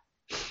flat,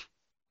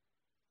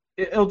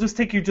 it'll just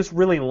take you just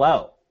really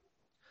low.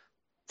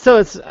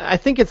 So I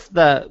think it's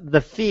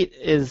the feet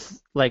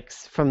is like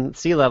from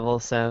sea level,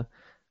 so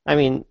I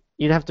mean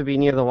you'd have to be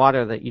near the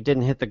water that you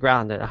didn't hit the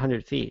ground at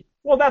 100 feet.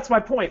 Well, that's my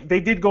point. They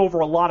did go over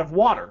a lot of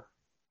water.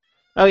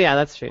 Oh yeah,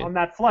 that's true. On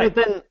that flight.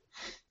 But then,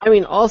 I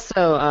mean,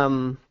 also,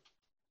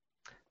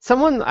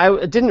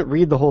 I didn't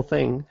read the whole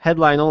thing,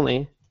 headline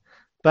only,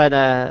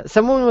 but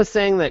someone was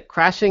saying that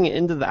crashing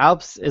into the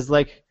Alps is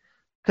like,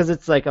 because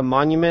it's like a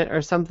monument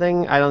or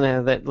something. I don't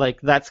know that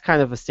like that's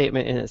kind of a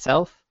statement in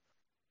itself.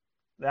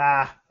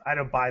 I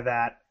don't buy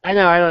that. I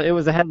know, I don't. It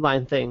was a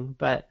headline thing,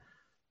 but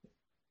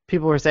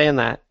people were saying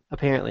that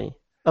apparently,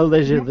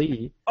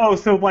 allegedly. Oh,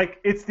 so like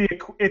it's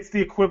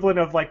the equivalent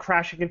of like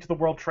crashing into the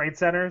World Trade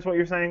Center is what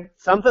you're saying?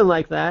 Something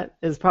like that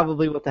is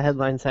probably what the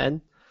headline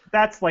said.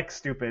 That's like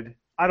stupid.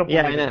 I don't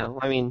Yeah, believe I know.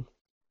 I mean,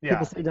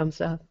 people say dumb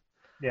stuff.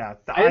 Yeah.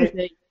 I didn't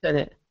say you said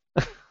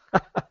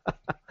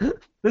it.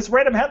 This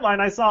random headline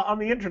I saw on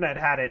the internet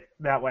had it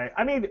that way.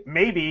 I mean,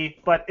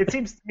 maybe, but it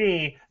seems to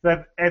me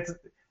that it's,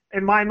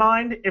 in my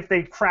mind, if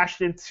they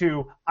crashed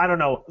into, I don't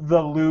know,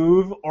 the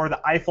Louvre or the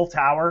Eiffel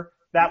Tower,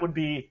 that would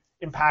be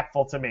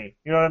impactful to me.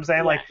 You know what I'm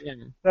saying? Yeah.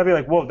 That'd be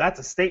like, whoa, that's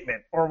a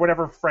statement, or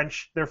whatever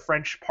their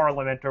French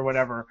parliament or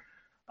whatever.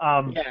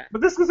 Yeah.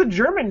 But this was a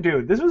German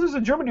dude. This was just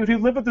a German dude who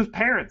lived with his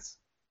parents.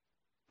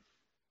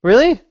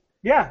 Really?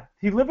 Yeah,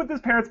 he lived with his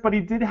parents, but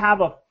he did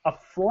have a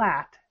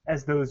flat,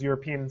 as those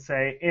Europeans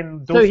say,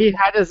 in. So he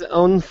had his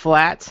own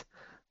flat,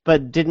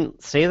 but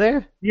didn't stay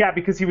there? Yeah,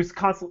 because he was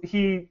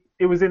constantly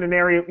it was in an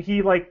area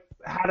he like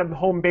had a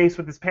home base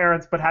with his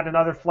parents, but had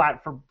another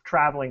flat for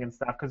traveling and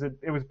stuff because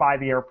it was by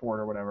the airport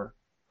or whatever.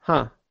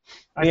 Huh.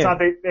 I saw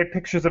they had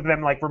pictures of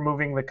them like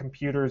removing the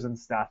computers and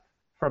stuff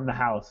from the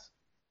house.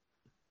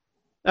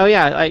 Oh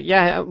yeah,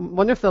 I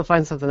wonder if they'll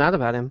find something out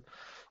about him.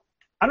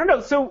 I don't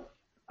know. So,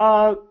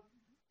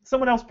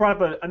 someone else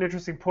brought up an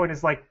interesting point.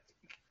 Is like,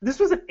 this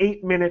was an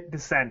 8-minute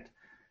descent.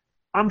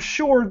 I'm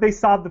sure they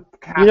saw the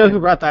captain. You know who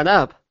brought that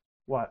up?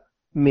 What?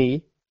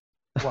 Me.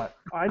 What?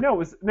 I know it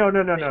was no.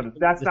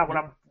 That's not what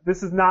I'm.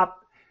 This is not.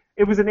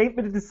 It was an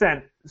 8-minute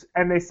descent,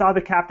 and they saw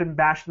the captain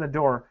bash in the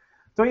door.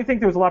 Don't you think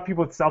there was a lot of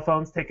people with cell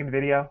phones taking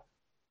video?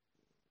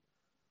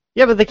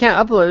 Yeah, but they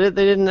can't upload it.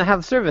 They didn't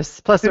have service.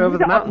 Plus, They they're need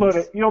over to the upload mountains.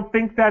 it. You don't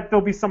think that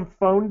there'll be some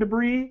phone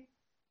debris?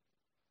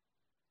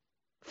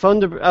 Phone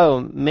debris. Oh,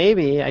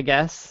 maybe, I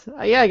guess.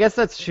 Yeah, I guess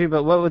that's true,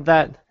 but what would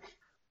that.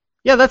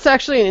 Yeah, that's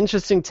actually an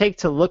interesting take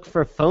to look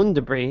for phone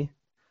debris.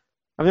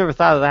 I've never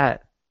thought of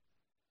that.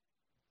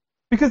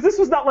 Because this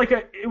was not like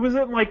it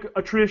wasn't like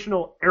a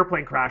traditional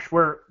airplane crash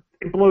where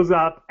it blows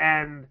up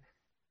and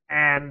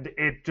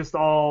it just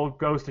all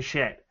goes to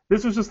shit.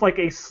 This was just like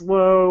a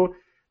slow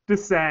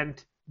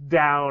descent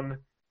down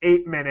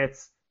 8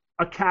 minutes.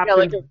 A Yeah,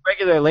 like captain. a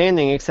regular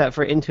landing, except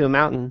for into a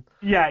mountain.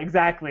 Yeah,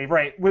 exactly.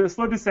 Right. With a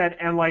slow descent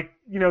and like,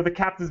 the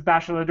captain's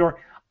bashing on the door.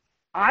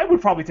 I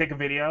would probably take a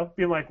video,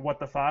 being like, what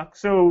the fuck?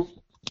 So,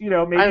 I maybe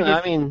don't know.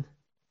 there's I mean,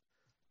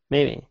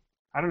 maybe.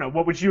 I don't know,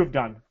 what would you have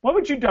done? What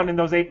would you have done in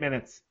those 8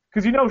 minutes?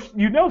 Because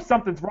you know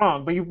something's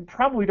wrong, but you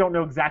probably don't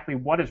know exactly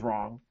what is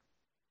wrong.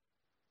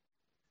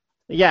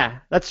 Yeah,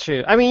 that's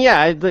true. I mean,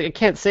 yeah, I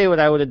can't say what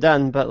I would have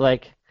done, but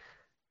like,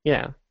 you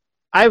know,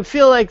 I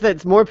feel like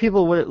that more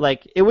people would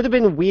like. It would have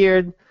been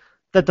weird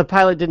that the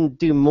pilot didn't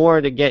do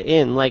more to get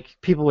in. Like,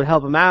 people would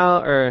help him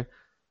out, or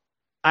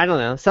I don't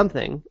know,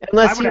 something. I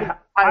Unless would he have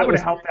I pilot would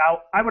was. have helped out.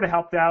 I would have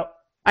helped out.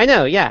 I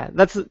know, yeah.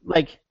 That's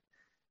like,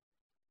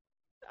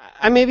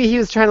 maybe he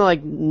was trying to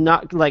like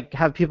not like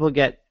have people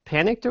get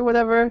panicked or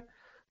whatever.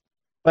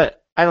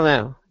 But I don't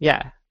know.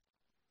 Yeah,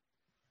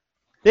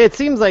 it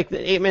seems like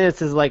the 8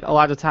 minutes is like a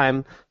lot of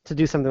time to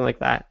do something like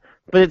that.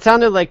 But it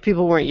sounded like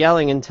people weren't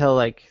yelling until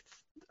like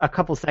a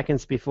couple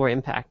seconds before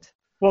impact.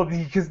 Well,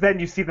 because then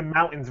you see the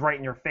mountains right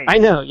in your face. I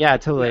know, yeah, Yeah,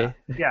 totally.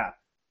 yeah.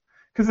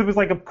 Because it was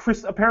like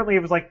apparently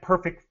it was like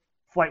perfect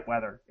flight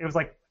weather. It was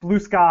like blue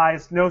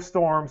skies, no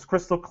storms,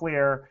 crystal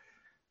clear.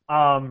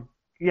 Yeah,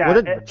 What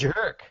a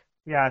jerk.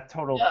 yeah,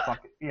 total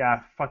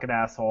Yeah. fucking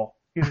asshole.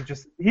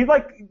 He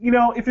like,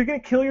 if you're gonna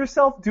kill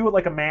yourself, do it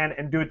like a man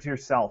and do it to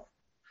yourself.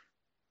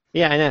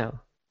 Yeah, I know.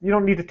 You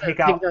don't need to take Take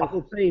out down the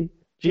whole plane.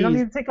 you don't Jeez.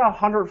 need to take out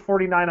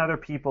 149 other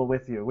people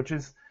with you, which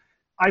is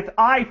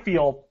I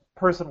feel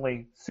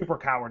personally super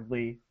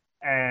cowardly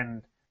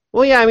and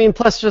Well, yeah, I mean,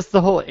 plus just the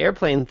whole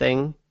airplane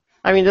thing.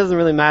 I mean, it doesn't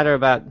really matter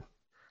about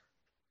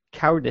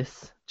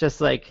cowardice.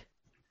 Just like,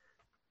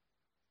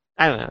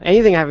 I don't know,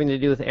 anything having to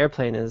do with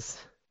airplane is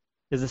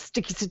a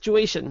sticky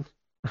situation.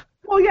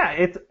 well,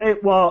 yeah,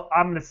 well,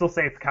 I'm gonna still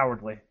say it's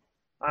cowardly.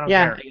 I don't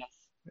Yeah, care. I guess.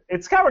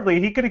 It's cowardly.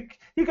 He could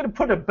have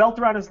put a belt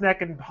around his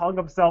neck and hung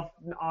himself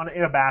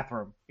in a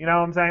bathroom. You know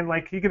what I'm saying?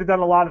 Like, he could have done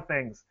a lot of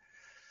things.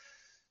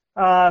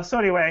 So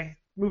anyway,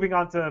 moving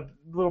on to a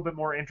little bit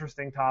more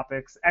interesting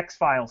topics.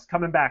 X-Files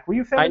coming back. Were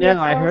you a fan I of the know,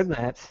 I X-Files? heard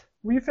that.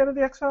 Were you a fan of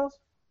the X-Files?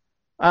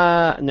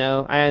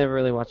 No, I never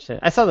really watched it.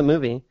 I saw the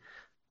movie,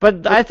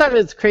 but I thought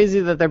it's crazy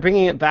that they're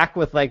bringing it back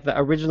with like the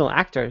original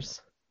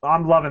actors.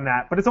 I'm loving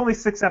that, but it's only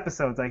 6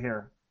 episodes, I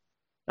hear.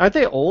 Aren't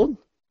they old?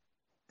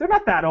 They're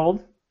not that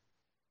old.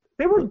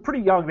 They were pretty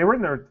young. They were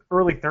in their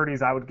early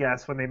 30s, I would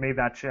guess, when they made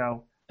that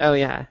show. Oh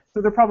yeah,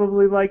 So they're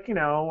probably like,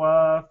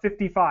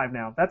 55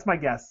 now. That's my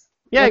guess.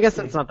 yeah. I Let's guess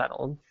see. that's not that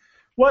old.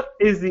 What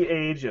is the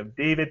age of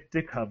David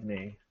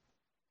Duchovny?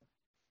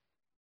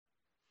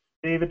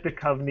 David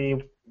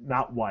Duchovny,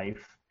 not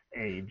wife,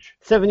 age.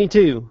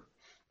 72.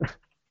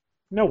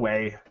 No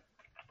way.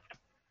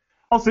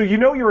 Also,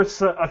 you're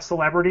a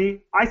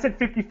celebrity. I said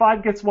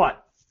 55. Guess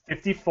what?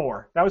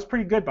 54. That was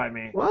pretty good by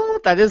me. Well,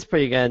 that is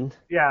pretty good.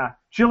 Yeah.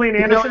 Gillian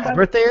You know Anderson. what his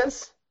birthday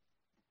is?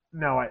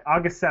 No,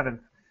 August 7th.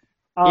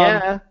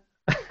 Yeah.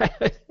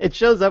 It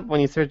shows up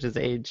when you search his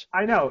age.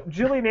 I know.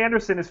 Gillian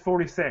Anderson is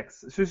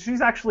 46. So she's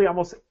actually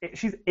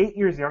she's 8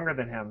 years younger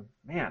than him.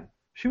 Man,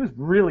 she was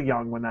really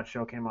young when that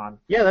show came on.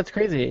 Yeah, that's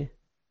crazy.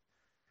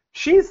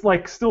 She's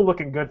like still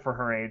looking good for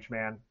her age,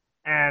 man.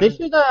 And They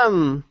should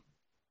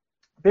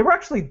they were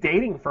actually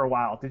dating for a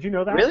while. Did you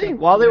know that? really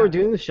while they were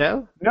doing the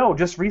show? No,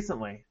 just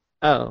recently.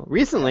 Oh,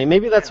 recently.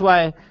 Maybe that's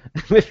why.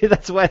 Maybe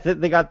that's why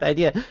they got the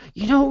idea.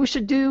 You know what we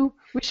should do?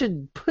 We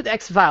should put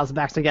X-Files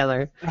back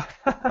together.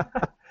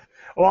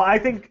 Well, I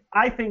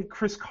think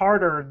Chris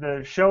Carter,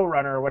 the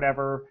showrunner or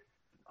whatever,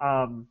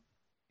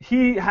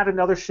 he had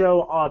another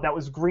show that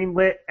was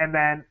greenlit and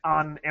then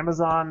on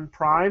Amazon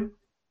Prime,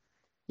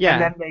 Yeah.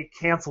 and then they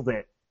canceled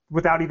it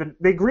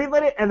they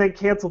greenlit it and then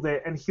canceled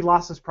it, and he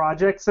lost his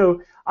project.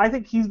 So I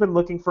think he's been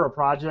looking for a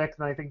project,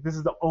 and I think this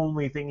is the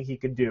only thing he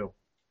could do.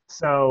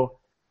 So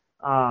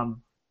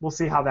we'll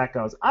see how that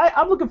goes.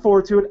 I'm looking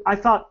forward to it. I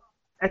thought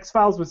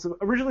X-Files was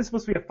originally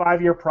supposed to be a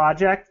 5-year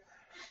project.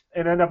 It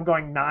ended up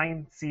going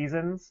 9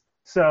 seasons.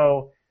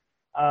 So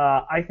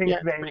I think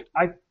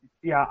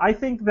I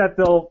think that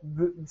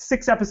the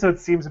 6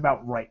 episodes seems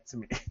about right to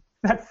me.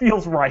 That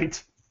feels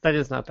right. That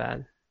is not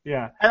bad.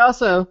 Yeah. I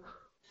also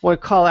want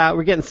to call out.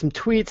 We're getting some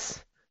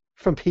tweets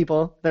from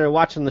people that are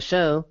watching the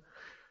show.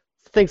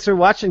 Thanks for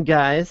watching,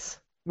 guys.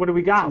 What do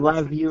we got? Some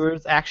live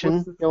viewers action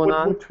What going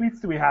on. What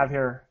tweets do we have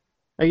here?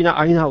 Are you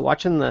not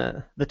watching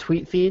the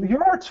tweet feed?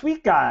 You're our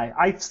tweet guy.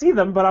 I see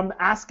them, but I'm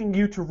asking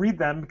you to read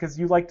them because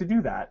you like to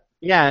do that.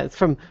 Yeah,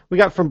 we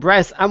got from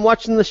Bryce. I'm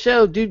watching the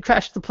show. Dude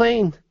crashed the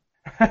plane.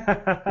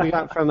 We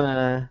got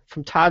from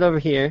Todd over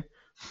here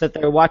that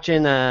they're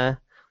watching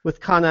with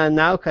Kana and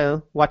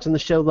Naoko watching the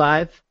show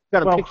live.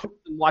 Got a Well, picture of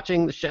them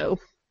watching the show.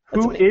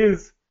 That's who amazing.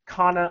 is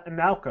Kana and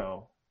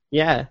Naoko?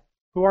 Yeah.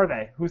 Who are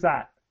they? Who's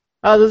that?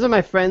 Oh, those are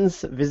my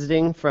friends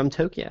visiting from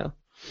Tokyo.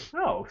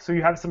 Oh, so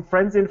you have some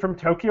friends in from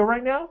Tokyo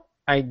right now?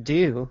 I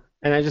do,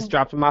 and I just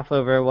dropped them off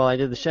over while I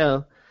did the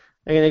show.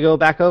 I'm gonna go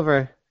back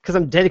over because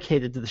I'm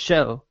dedicated to the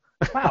show.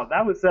 Wow,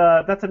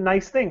 that's a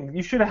nice thing.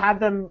 You should have had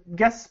them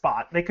guest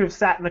spot. They could have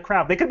sat in the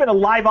crowd. They could have been a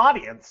live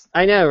audience.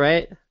 I know,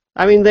 right?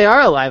 I mean, they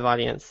are a live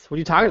audience. What are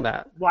you talking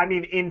about? Well, I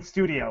mean, in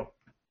studio.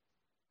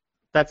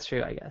 That's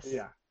true, I guess.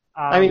 Yeah.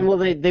 I mean, well,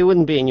 they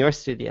wouldn't be in your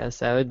studio,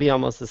 so it'd be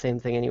almost the same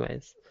thing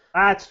anyways.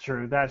 That's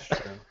true. That's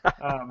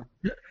true.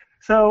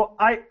 So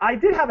I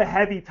did have a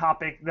heavy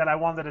topic that I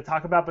wanted to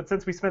talk about, but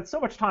since we spent so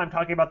much time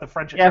talking about the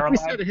French Yeah, if we airline,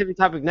 start a heavy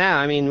topic now,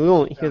 I mean, we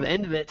won't hear the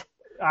end of it.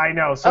 I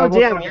know. So Oh, we'll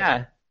damn, talk-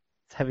 yeah.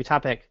 It's a heavy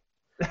topic.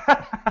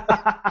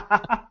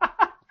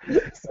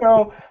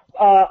 So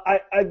I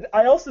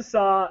also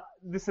saw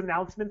this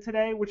announcement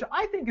today, which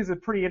I think is a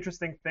pretty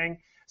interesting thing.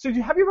 So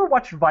have you ever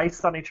watched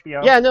Vice on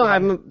HBO? Yeah, no,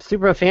 I'm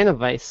super a fan of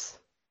Vice.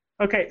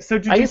 Okay, so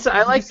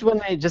I liked when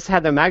they just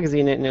had their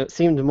magazine and it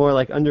seemed more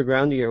like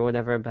undergroundy or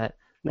whatever, but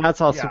now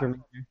it's all Yeah. super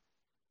major.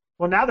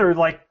 Well, now they're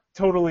like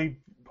totally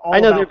all I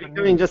know about they're the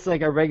becoming news. just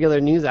like a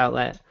regular news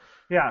outlet.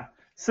 Yeah.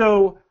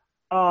 So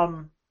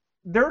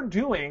they're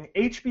doing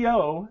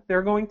HBO.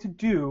 They're going to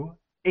do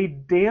a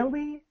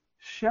daily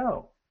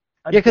show.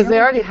 Yeah, because they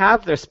already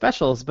have their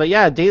specials, but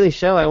yeah, a daily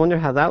show, I wonder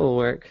how that will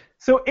work.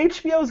 So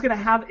HBO is going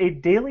to have a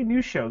daily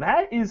news show.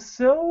 That is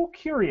so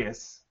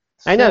curious.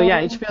 I know, So-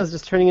 yeah, HBO is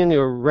just turning into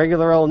a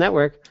regular old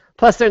network.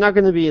 Plus, they're not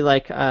going to be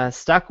like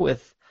stuck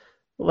with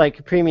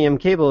like premium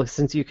cable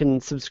since you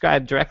can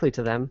subscribe directly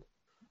to them.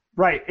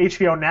 Right,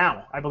 HBO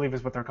Now, I believe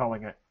is what they're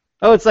calling it.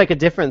 Oh, it's like a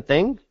different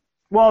thing?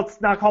 Well, it's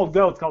not called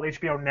Go, it's called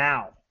HBO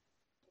Now.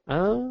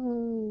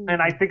 Oh.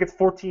 And I think it's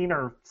 14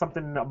 or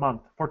something a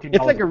month. $14.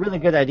 It's like a really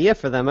good idea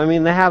for them. I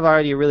mean, they have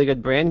already a really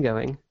good brand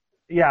going.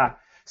 Yeah.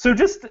 So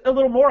just a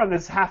little more on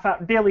this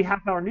daily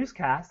half-hour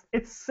newscast.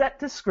 It's set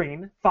to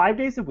screen 5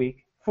 days a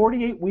week,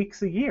 48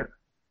 weeks a year.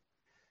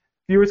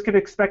 Viewers can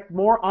expect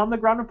more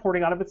on-the-ground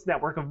reporting out of its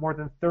network of more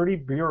than 30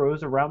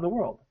 bureaus around the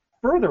world.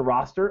 Further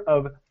roster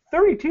of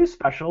 32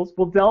 specials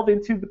will delve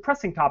into the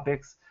pressing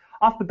topics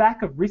off the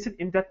back of recent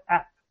in-depth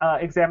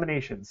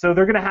examinations. So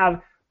they're going to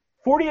have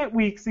 48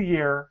 weeks a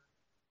year,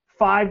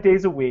 5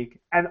 days a week,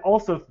 and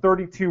also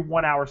 32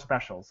 one-hour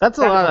specials. That's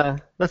a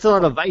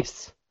lot of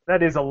Vice.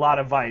 That is a lot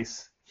of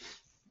Vice.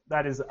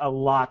 That is a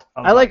lot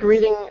of I like Vice.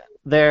 reading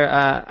their.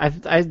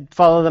 I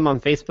follow them on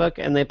Facebook,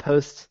 and they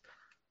post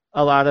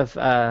a lot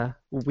of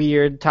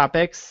weird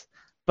topics.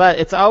 But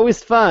it's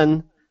always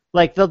fun.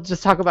 Like they'll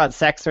just talk about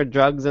sex or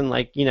drugs, and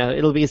like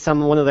it'll be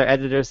one of their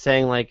editors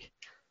saying like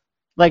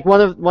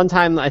one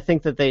time I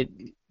think that they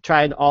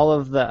tried all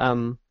of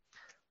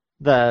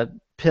the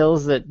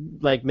pills that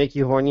like make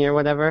you horny or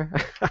whatever,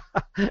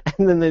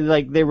 and then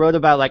they wrote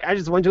about like I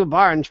just went to a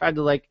bar and tried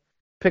to like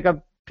pick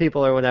up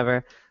people or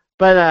whatever.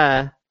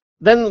 But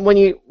then when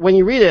you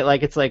read it,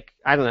 like it's like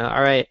I don't know,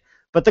 all right.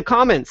 But the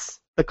comments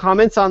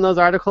on those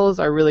articles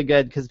are really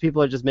good because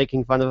people are just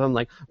making fun of them.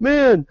 Like,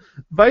 man,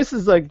 Vice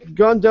has like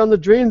gone down the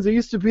drains. There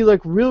used to be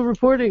like real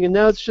reporting, and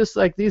now it's just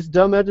like these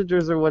dumb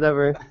editors or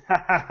whatever.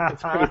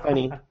 It's pretty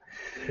funny.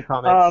 The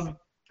comments.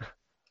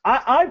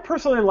 I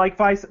personally like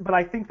Vice, but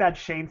I think that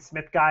Shane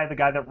Smith guy, the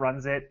guy that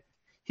runs it,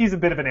 he's a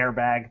bit of an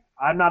airbag.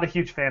 I'm not a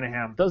huge fan of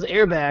him. Those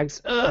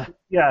airbags. Ugh.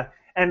 Yeah,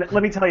 and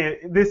let me tell you,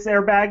 this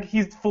airbag,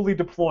 he's fully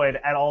deployed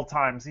at all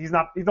times. He's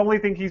not. The only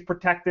thing he's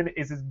protecting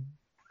is his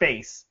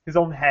face, his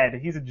own head.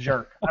 He's a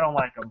jerk. I don't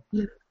like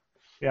him.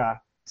 Yeah.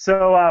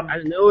 So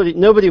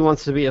Nobody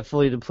wants to be a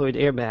fully deployed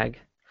airbag.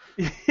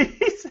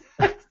 he's,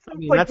 I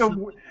mean, like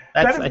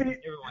that's I think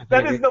everyone can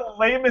that agree. is the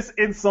lamest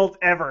insult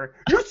ever.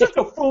 You're such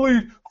a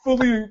fully.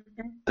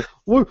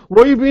 Why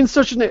are you being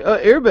such an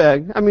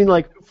airbag? I mean,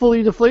 like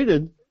fully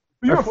deflated.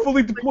 You're a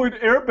fully deployed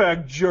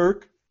airbag,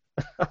 jerk.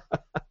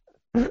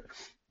 The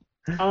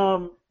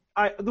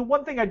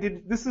one thing I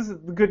did. This is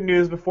the good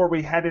news before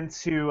we head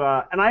into.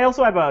 And I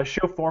also have a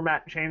show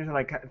format change that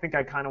I think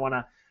I kind of want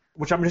to,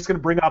 which I'm just going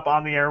to bring up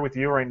on the air with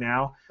you right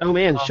now. Oh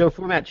man, show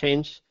format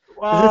change.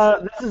 Uh,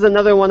 This is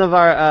another one of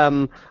our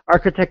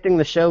architecting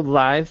the show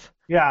live.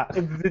 Yeah,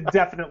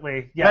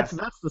 definitely. Yes.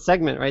 That's the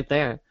segment right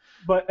there.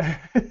 But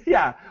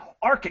yeah,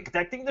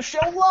 architecting the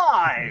show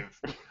live.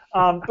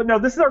 But no,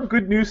 this is our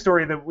good news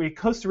story that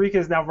Costa Rica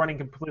is now running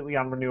completely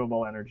on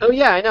renewable energy. Oh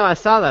yeah, I know. I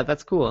saw that.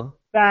 That's cool.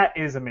 That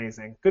is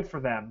amazing. Good for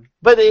them.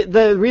 But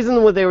the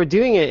reason why they were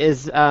doing it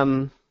is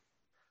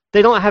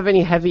they don't have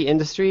any heavy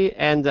industry,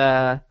 and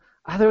there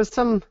was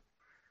some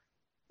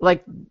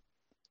like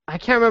I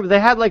can't remember. They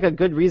had like a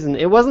good reason.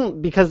 It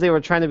wasn't because they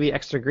were trying to be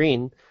extra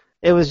green.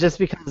 It was just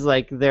because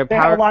like their They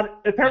had power. a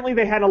lot. Apparently,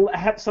 they had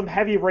some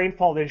heavy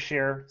rainfall this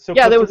year. So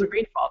Yeah, there was a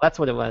rainfall. That's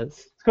what it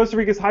was. Costa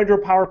Rica's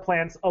hydropower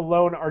plants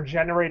alone are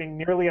generating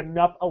nearly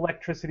enough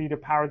electricity to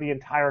power the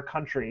entire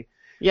country.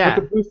 Yeah.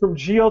 With the boost from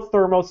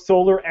geothermal,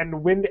 solar,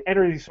 and wind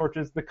energy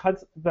sources,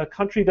 the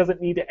country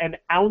doesn't need an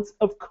ounce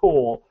of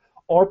coal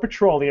or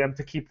petroleum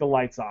to keep the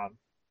lights on.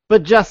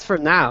 But just for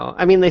now.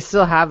 I mean, they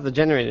still have the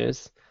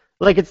generators.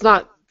 Like, it's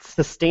not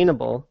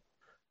sustainable.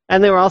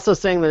 And they were also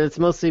saying that it's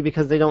mostly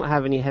because they don't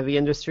have any heavy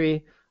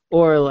industry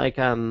or like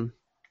I don't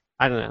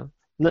know.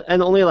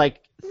 And only like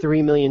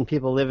 3 million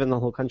people live in the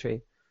whole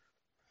country.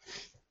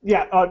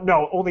 Yeah,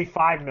 no, only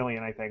 5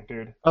 million, I think,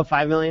 dude. Oh,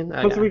 5 million?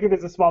 Oh, Costa yeah. Rica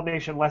is a small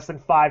nation, less than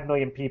 5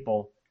 million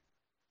people.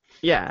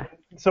 Yeah.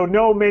 So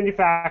no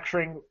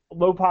manufacturing,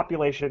 low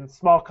population,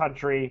 small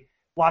country,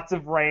 lots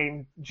of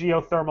rain,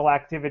 geothermal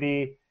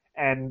activity,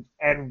 and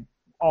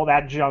all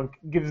that junk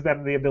gives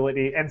them the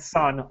ability, and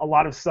sun, a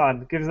lot of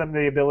sun, gives them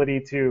the ability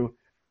to,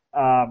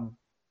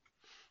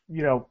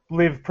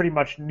 live pretty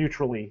much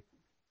neutrally.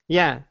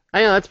 Yeah.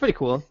 I know, that's pretty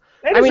cool.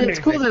 It I is mean, it's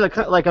cool amazing.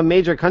 that like a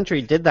major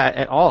country did that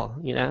at all,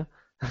 you know?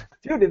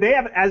 Dude, they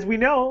have, as we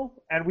know,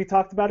 and we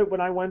talked about it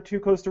when I went to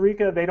Costa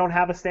Rica, they don't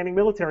have a standing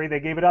military. They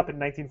gave it up in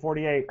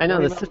 1948. I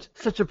know, that's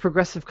such a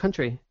progressive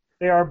country.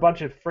 They are a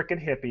bunch of frickin'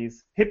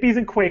 hippies. Hippies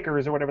and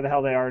Quakers or whatever the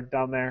hell they are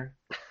down there.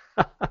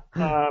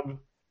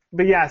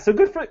 But yeah, so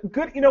good.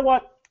 You know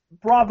what?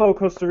 Bravo,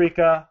 Costa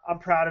Rica. I'm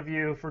proud of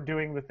you for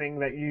doing the thing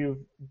that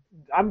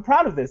I'm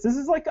proud of this. This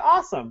is like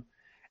awesome.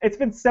 It's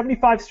been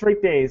 75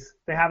 straight days.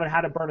 They haven't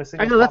had to burn a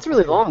single. I know, that's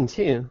really fossil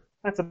fuel. long too.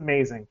 That's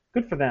amazing.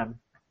 Good for them.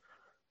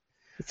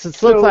 It's a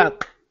slow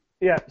clap.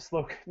 Yeah,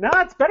 slow. No,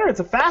 it's better. It's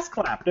a fast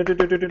clap.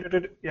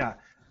 Yeah.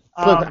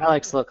 I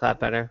like slow clap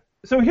better.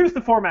 So here's the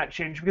format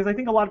change because I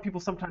think a lot of people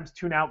sometimes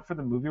tune out for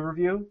the movie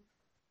review.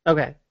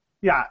 Okay.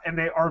 Yeah, and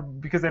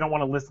because they don't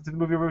want to listen to the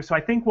movie review. So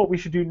I think what we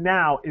should do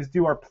now is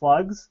do our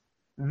plugs,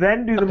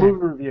 then do the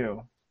movie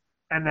review,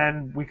 and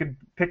then we could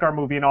pick our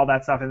movie and all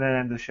that stuff, and then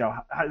end the show.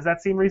 Does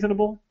that seem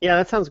reasonable? Yeah,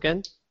 that sounds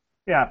good.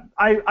 Yeah,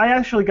 I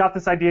actually got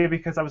this idea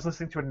because I was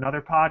listening to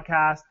another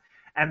podcast,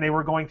 and they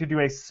were going to do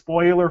a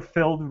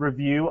spoiler-filled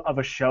review of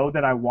a show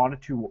that I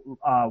wanted to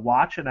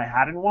watch and I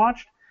hadn't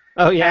watched.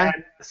 Oh, yeah?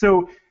 And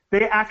so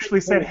they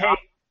actually said, hey,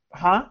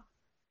 huh?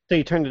 So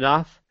you turned it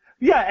off?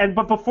 Yeah,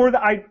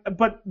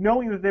 but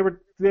knowing that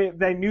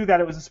they knew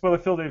that it was a spoiler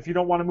filled, if you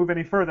don't want to move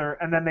any further,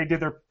 and then they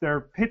did their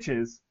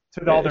pitches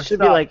to all their stuff. It should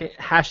be like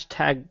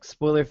hashtag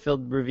spoiler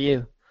filled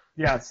review.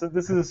 Yeah, so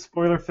this is a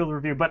spoiler filled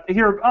review. But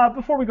here,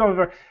 before we go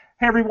over,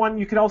 hey everyone,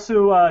 you can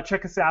also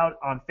check us out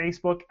on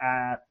Facebook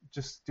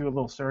just do a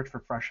little search for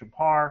Fresh and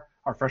Par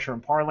or Fresher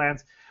and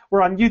Parlance.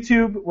 We're on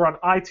YouTube, we're on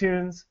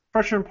iTunes,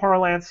 Fresher and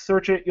Parlance.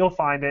 Search it, you'll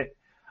find it.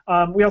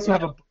 We also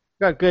have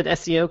got good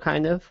SEO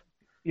kind of.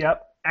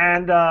 Yep.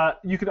 And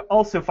you could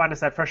also find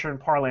us at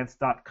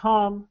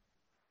fresherandparlance.com.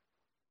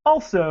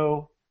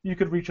 Also, you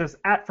could reach us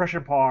at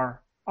freshandpar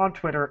on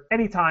Twitter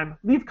anytime.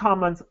 Leave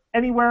comments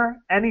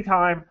anywhere,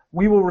 anytime.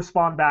 We will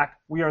respond back.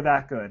 We are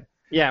that good.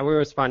 Yeah, we're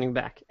responding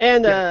back.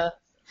 And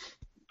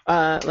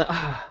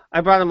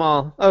I brought them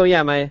all. Oh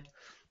yeah,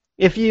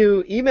 if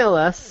you email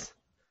us,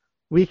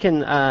 we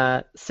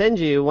can send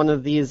you one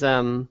of these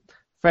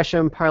Fresh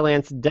and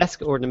Parlance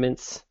desk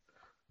ornaments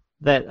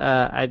that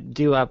I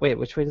do up. Wait,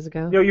 which way does it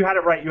go? No, you had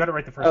it right. You had it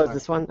right the first time. Oh,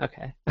 this one?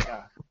 Okay.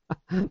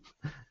 Yeah.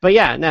 But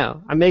yeah,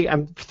 no, I'm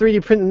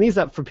 3D printing these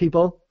up for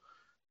people.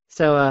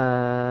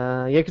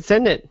 So you could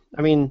send it.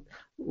 I mean,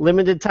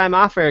 limited time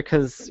offer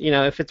because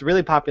if it's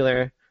really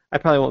popular, I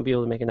probably won't be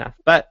able to make enough.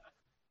 But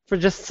for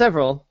just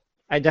several,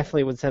 I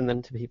definitely would send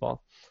them to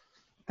people.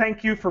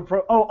 Thank you for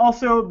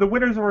also the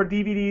winners of our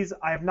DVDs.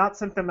 I have not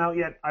sent them out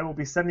yet. I will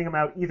be sending them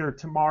out either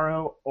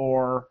tomorrow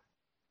or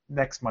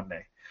next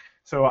Monday.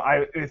 So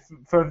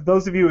for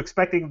those of you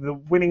expecting the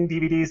winning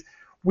DVDs,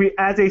 we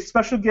as a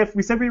special gift,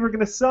 we said we were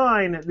going to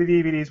sign the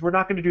DVDs. We're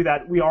not going to do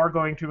that. We are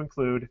going to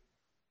include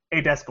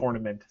a desk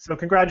ornament. So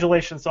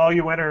congratulations to all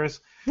you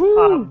winners.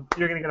 You're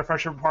going to get a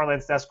Fresh and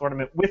Parlance desk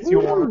ornament with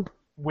your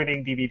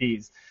winning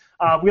DVDs.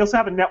 We also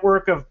have a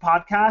network of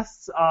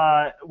podcasts.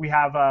 We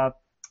have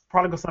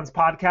Prodigal Sons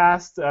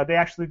podcast. They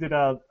actually did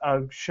a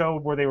show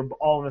where they were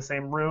all in the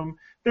same room.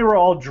 They were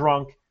all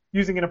drunk,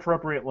 using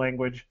inappropriate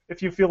language.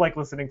 If you feel like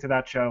listening to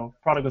that show,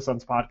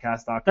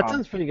 prodigalsonspodcast.com. That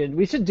sounds pretty good.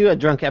 We should do a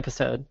drunk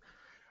episode.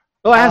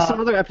 Oh, I have some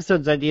other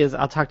episodes ideas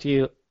I'll talk to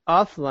you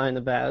offline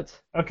about.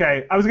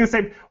 Okay, I was gonna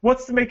say, what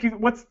makes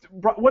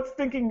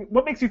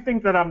you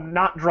think that I'm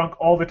not drunk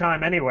all the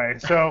time anyway?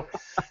 So,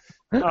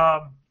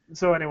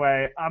 so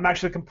anyway, I'm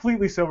actually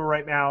completely sober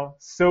right now.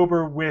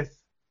 Sober with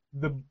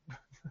the,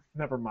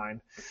 never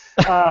mind.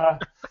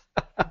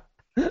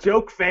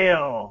 Joke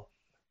fail.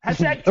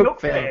 Hashtag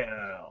joke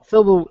fail.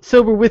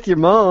 Sober with your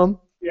mom.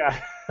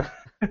 Yeah.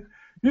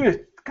 Yeah.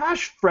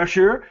 Gosh,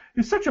 Fresher,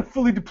 you're such a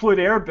fully deployed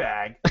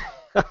airbag.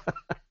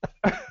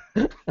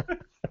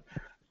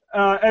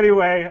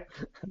 Anyway,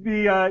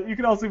 you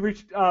can also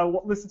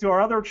listen to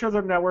our other shows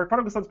on the network,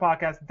 Prodigal Sons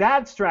Podcast,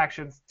 Dad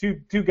Distractions,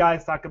 two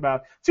guys talking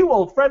about, two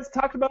old friends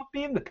talking about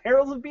being the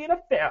perils of being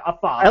a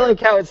father. I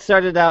like how it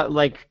started out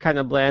like kind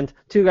of bland.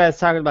 Two guys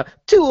talking about,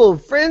 two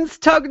old friends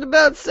talking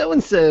about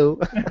so-and-so.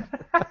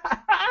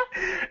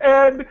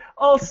 And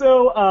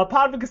also,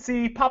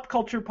 Podvocacy, Pop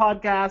Culture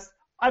Podcast.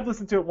 I've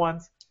listened to it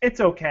once. It's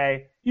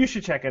okay. You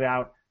should check it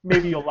out.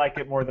 Maybe you'll like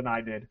it more than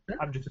I did.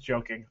 I'm just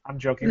joking. I'm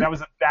joking. That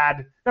was a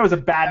bad. That was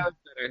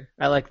better.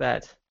 I like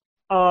that.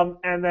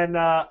 And then,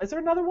 is there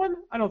another one?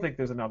 I don't think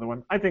there's another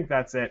one. I think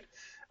that's it.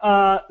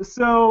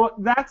 So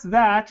that's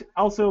that.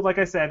 Also, like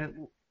I said,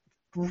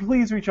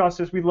 please reach out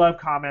to us. We love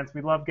comments.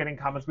 We love getting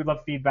comments. We love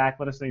feedback.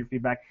 Let us know your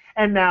feedback.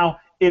 And now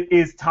it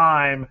is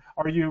time.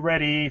 Are you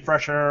ready,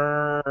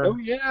 Fresher? Oh,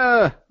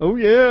 yeah. Oh,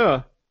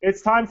 yeah.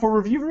 It's time for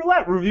Review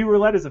Roulette. Review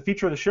Roulette is a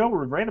feature of the show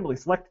where we randomly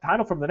select a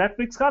title from the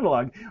Netflix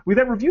catalog. We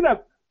then review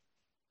that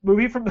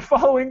movie from the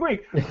following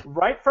week.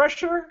 Right,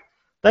 Fresher?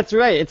 That's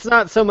right. It's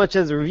not so much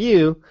as a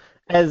review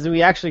as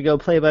we actually go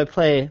play by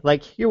play,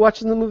 like you're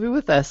watching the movie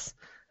with us.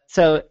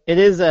 So it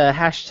is a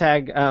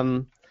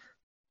hashtag,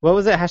 what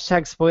was it?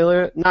 Hashtag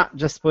spoiler? Not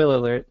just spoiler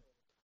alert.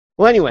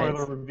 Well, anyways.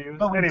 Spoiler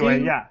reviews.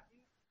 Anyway, yeah.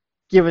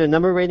 Give it a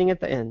number rating at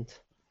the end.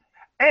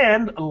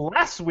 And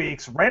last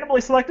week's randomly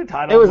selected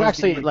title. It was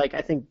actually,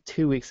 I think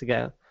 2 weeks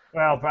ago.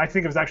 Well, I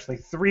think it was actually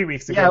 3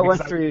 weeks ago. Yeah, it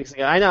was 3 weeks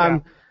ago. I know, yeah.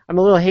 I'm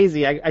a little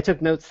hazy. I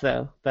took notes,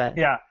 though. But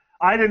yeah,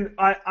 I didn't.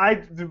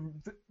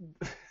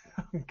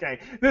 Okay,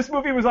 this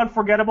movie was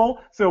unforgettable,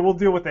 so we'll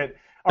deal with it.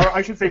 Or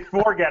I should say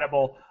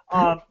forgettable.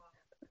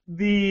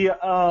 The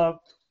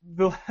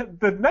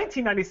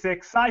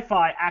 1996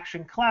 sci-fi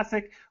action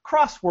classic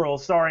Crossworld,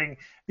 starring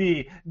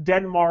the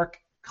Denmark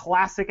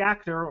classic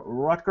actor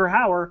Rutger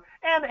Hauer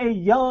and a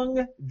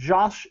young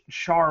Josh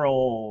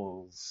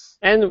Charles.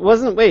 And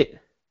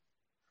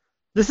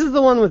this is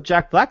the one with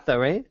Jack Black, though,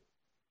 right?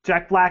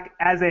 Jack Black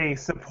as a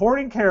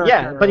supporting character.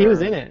 Yeah, but he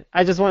was in it.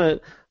 I just want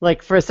to,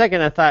 for a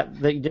second I thought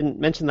that you didn't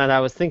mention that.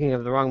 I was thinking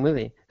of the wrong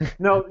movie.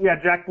 No, yeah,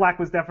 Jack Black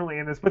was definitely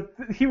in this, but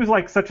he was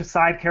such a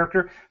side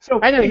character. So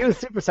I know, he was a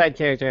super side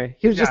character.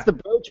 He was just the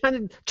bro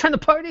trying to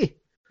party.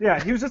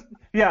 Yeah, he was just,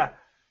 yeah.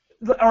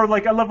 Or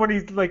I love when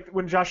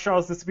when Josh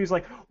Charles disappears,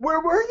 where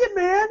were you,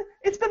 man?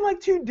 It's been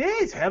 2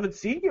 days. Haven't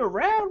seen you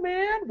around,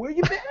 man. Where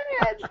you been?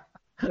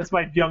 That's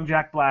my young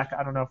Jack Black.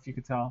 I don't know if you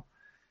could tell.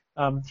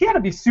 He had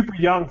to be super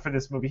young for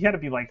this movie. He had to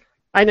be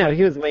I know,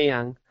 he was way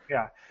young.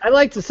 Yeah. I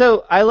liked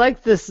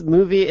this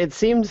movie. It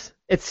seemed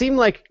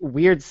like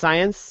weird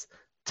science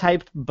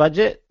type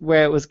budget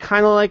where it was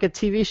kind of like a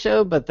TV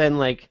show, but then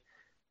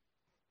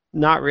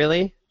not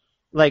really.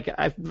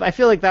 I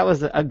feel like that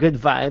was a good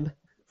vibe.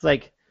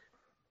 It's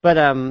but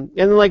and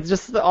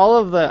just all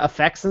of the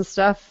effects and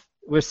stuff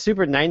were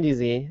super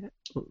 90s-y.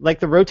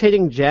 The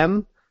rotating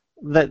gem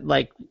that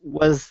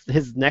was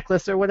his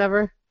necklace or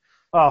whatever.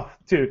 Oh,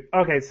 dude.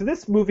 Okay, so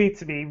this movie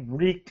to me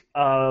reeked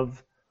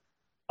of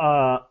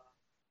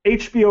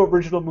HBO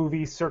original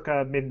movie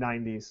circa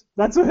mid-90s.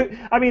 That's what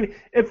I mean.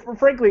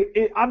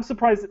 I'm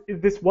surprised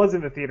this was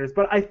in the theaters,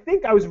 but I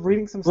think I was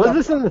reading some stuff. Was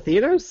this in the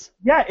theaters?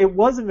 Yeah, it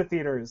was in the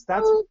theaters.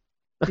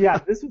 Yeah,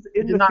 this was in the theaters.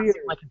 It did not seem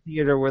like a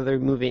theater-worthy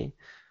movie.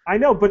 I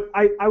know, but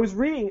I was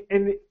reading,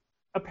 and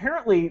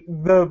apparently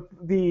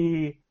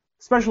the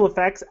special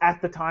effects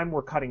at the time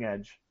were cutting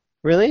edge.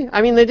 Really?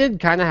 I mean, they did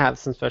kind of have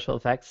some special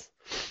effects.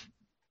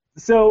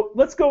 So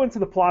let's go into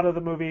the plot of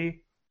the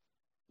movie,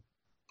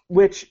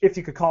 which, if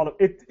you could call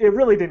it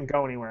really didn't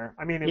go anywhere.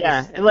 I mean,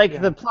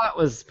 the plot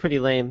was pretty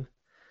lame.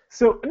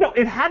 So no,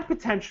 it had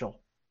potential.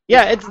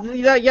 Yeah,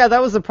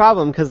 that was the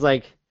problem because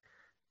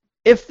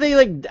if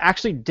they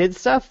actually did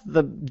stuff,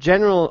 the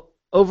general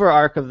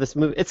overarch of this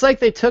movie, it's like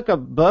they took a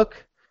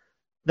book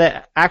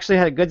that actually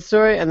had a good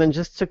story and then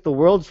just took the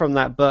world from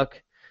that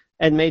book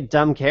and made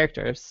dumb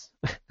characters.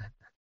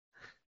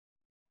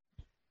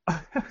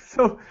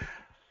 So.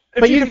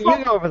 But you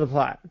go over the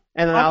plot,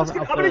 and then I'm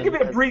going to give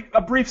you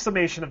a brief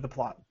summation of the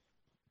plot.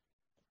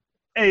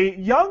 A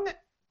young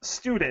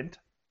student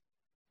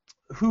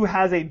who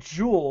has a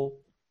jewel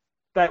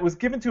that was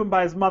given to him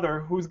by his mother,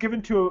 who was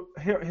given to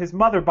his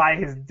mother by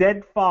his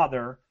dead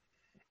father,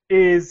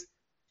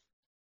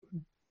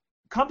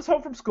 comes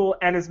home from school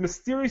and is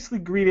mysteriously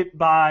greeted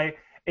by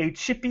a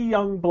chippy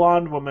young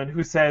blonde woman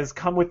who says,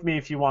 "Come with me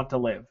if you want to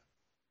live,"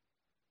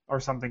 or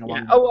something along.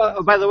 Yeah.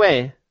 Oh, by the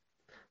way.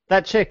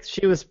 That chick,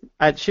 she was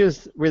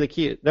really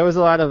cute. There was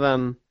a lot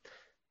of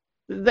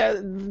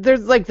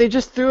there's they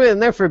just threw it in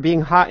there for being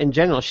hot in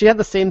general. She had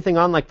the same thing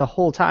on the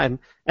whole time,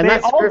 and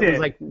that skirt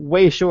was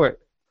way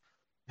short.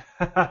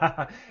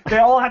 They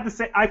all had the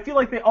same. I feel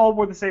like they all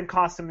wore the same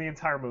costume the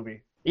entire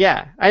movie.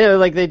 Yeah, I know.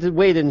 They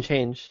didn't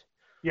change.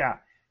 Yeah.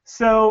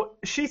 So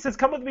she says,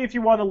 "Come with me if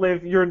you want to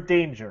live. You're in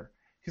danger."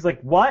 She's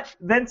like, "What?"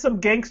 Then some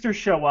gangsters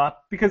show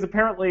up because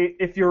apparently,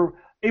 if you're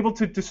able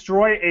to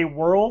destroy a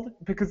world,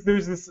 because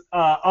there's this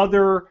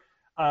other,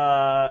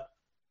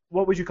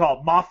 what would you call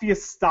it, mafia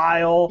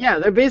style. Yeah,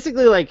 they're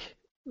basically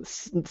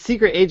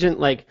secret agent,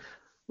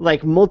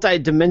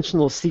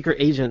 multi-dimensional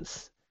secret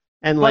agents,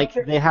 and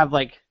they have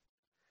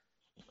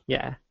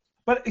yeah.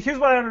 But here's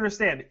what I don't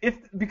understand: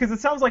 because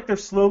it sounds like they're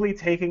slowly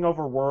taking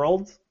over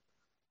worlds.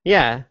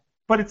 Yeah.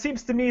 But it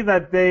seems to me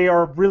that they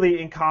are really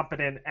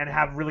incompetent and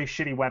have really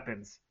shitty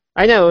weapons.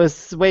 I know, it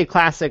was way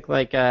classic,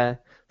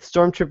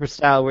 Stormtrooper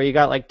style, where you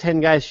got 10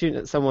 guys shooting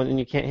at someone and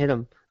you can't hit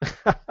them.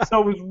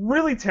 So it was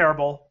really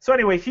terrible. So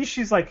anyway,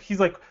 he's like,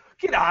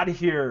 "Get out of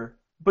here!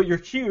 but you're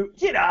cute.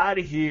 Get out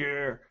of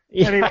here.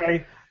 Yeah,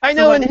 Anyway, I so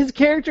know, and like, his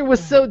character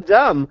was so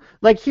dumb.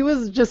 Like he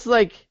was just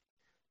like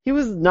he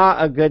was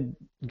not a good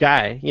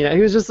guy. You know,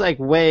 he was just like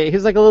he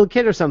was like a little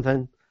kid or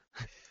something.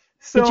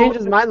 He changed so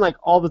his mind like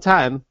all the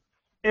time.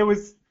 it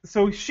was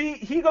so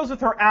he goes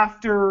with her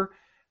after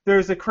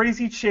there's a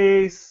crazy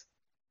chase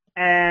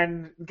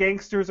and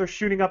gangsters are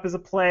shooting up his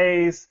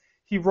place.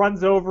 He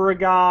runs over a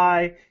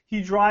guy.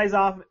 He drives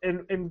off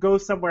and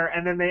goes somewhere,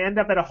 and then they end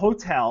up at a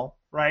hotel,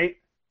 right?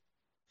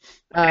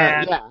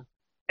 And Yeah,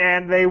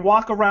 and they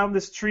walk around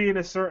this tree in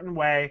a certain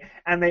way,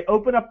 and they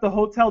open up the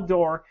hotel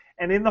door,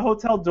 and in the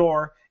hotel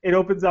door, it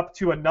opens up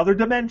to another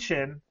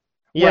dimension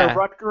where yeah.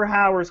 Rutger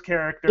Hauer's It's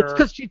character.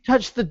 because she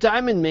touched the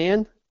diamond,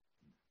 man.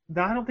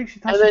 No, I don't think she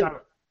And touched the then,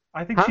 diamond.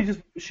 I think huh?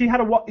 she had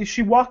to walk.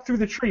 She walked through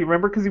the tree.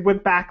 Remember, because he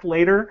went back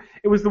later.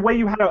 It was the way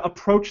you had to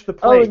approach the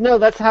Oh place. no,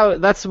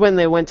 that's when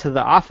they went to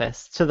the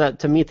office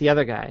to meet the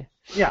other guy.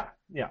 Yeah,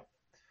 yeah.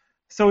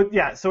 So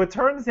it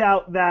turns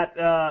out that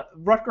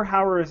Rutger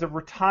Hauer is a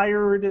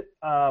retired.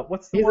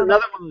 What's the He's word?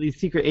 another one of these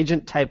secret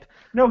agent type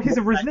No, he's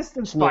a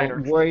resistance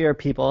fighter. warrior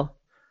people.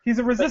 He's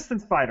a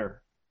resistance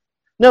fighter.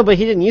 No, but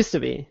he didn't used to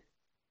be.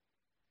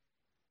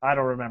 I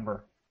don't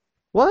remember.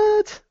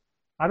 What?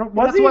 I don't.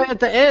 Was That's he? why at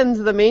the end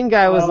the main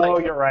guy was Oh,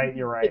 like, you're right.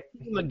 You're right.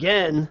 "It's him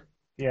again."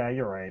 Yeah,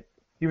 you're right.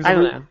 He was. I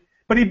don't know.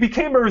 But he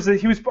became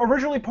he was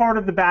originally part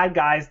of the bad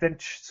guys, then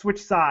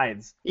switched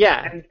sides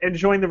Yeah, and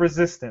joined the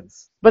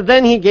resistance. but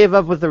then he gave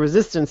up with the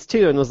resistance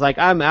too and was like,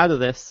 "I'm out of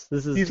this.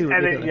 This is too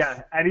ridiculous."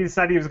 Yeah, and he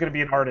decided he was going to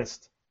be an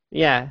artist.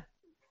 Yeah.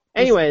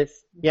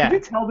 Anyways, yeah, Can you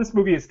tell this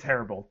movie is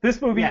terrible?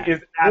 This movie yeah. is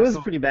It absolutely.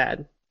 was pretty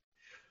bad.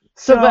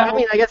 So, but I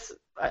mean, I guess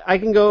I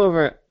can go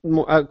over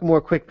a more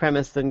quick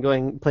premise than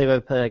going play by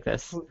play like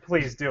this.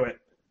 Please do it.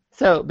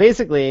 So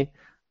basically,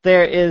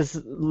 there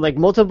is like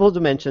multiple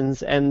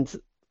dimensions, and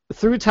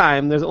through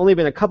time, there's only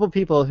been a couple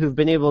people who've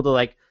been able to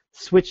like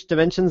switch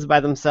dimensions by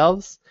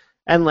themselves,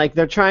 and like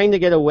they're trying to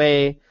get a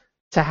way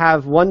to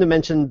have one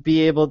dimension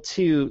be able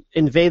to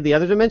invade the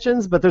other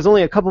dimensions, but there's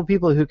only a couple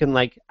people who can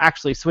like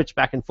actually switch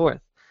back and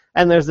forth.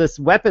 And there's this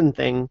weapon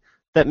thing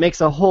that makes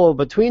a hole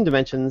between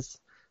dimensions,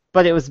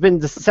 but it was been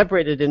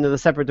separated into the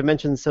separate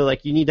dimensions, so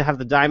like you need to have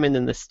the diamond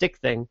and the stick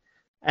thing.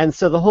 And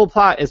so the whole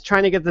plot is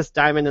trying to get this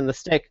diamond and the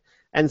stick,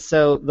 and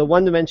so the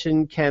one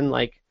dimension can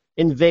like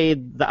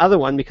invade the other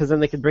one because then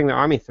they could bring their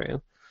army through.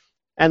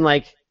 And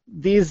like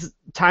these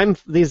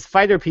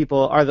fighter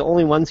people are the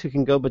only ones who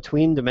can go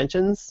between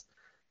dimensions.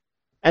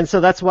 And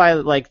so that's why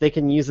like they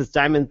can use this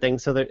diamond thing.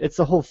 So it's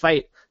a whole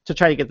fight to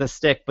try to get the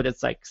stick, but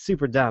it's like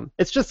super dumb.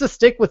 It's just a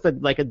stick with a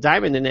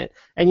diamond in it,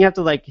 and you have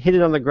to like hit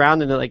it on the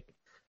ground and it like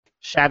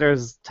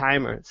shatters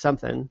time or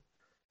something.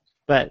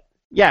 But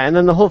yeah, and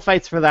then the whole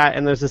fight's for that,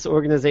 and there's this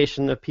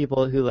organization of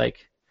people who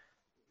like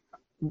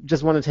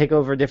just want to take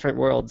over different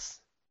worlds.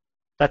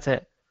 That's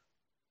it.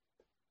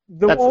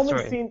 That's the Only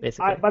story, scene.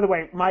 basically. By the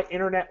way, my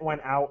internet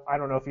went out. I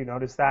don't know if you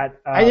noticed that.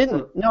 I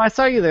didn't. No, I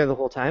saw you there the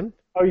whole time.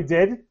 Oh, you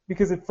did?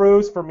 Because it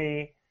froze for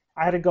me.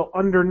 I had to go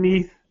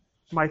underneath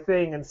my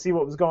thing and see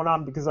what was going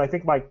on because I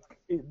think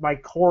my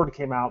cord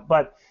came out.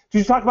 But did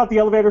you talk about the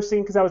elevator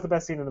scene? Because that was the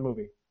best scene in the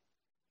movie.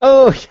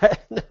 Oh, yeah,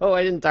 no,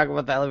 I didn't talk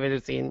about the elevator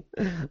scene.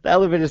 The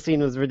elevator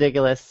scene was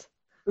ridiculous.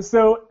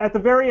 So at the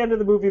very end of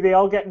the movie, they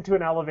all get into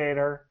an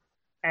elevator.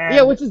 And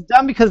Yeah, which is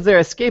dumb because they're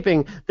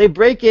escaping. They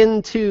break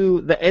into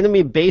the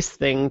enemy base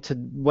thing to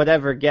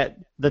whatever get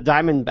the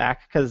diamond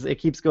back because it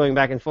keeps going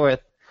back and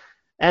forth.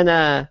 And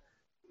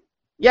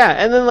yeah,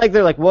 and then like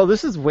they're like, well,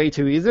 this is way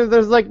too easy.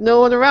 There's like no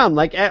one around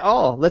like at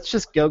all. Let's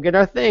just go get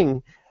our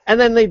thing. And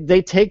then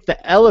they take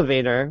the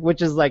elevator,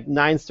 which is like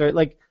 9 story.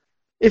 Like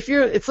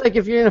it's like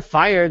if you're in a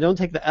fire, don't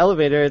take the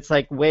elevator. It's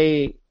like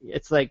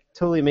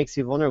totally makes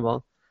you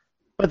vulnerable.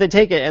 But they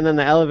take it, and then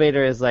the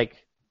elevator is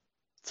like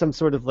some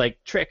sort of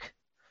like trick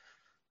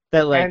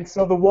that like and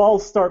so the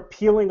walls start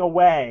peeling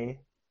away.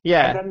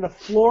 yeah. And then the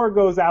floor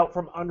goes out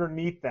from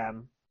underneath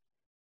them.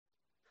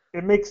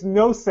 It makes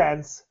no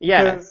sense.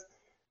 Yeah. Because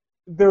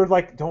they're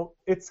like, don't.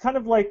 It's kind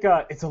of like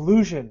it's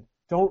illusion.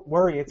 Don't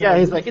worry. It's Yeah, an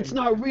he's illusion. like, it's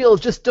not real,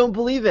 just don't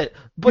believe it.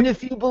 But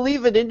if you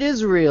believe it, it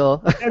is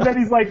real. And then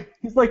he's like,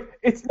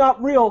 it's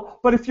not real.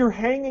 But if you're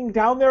hanging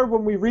down there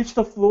when we reach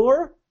the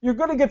floor, you're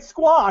gonna get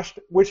squashed,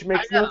 which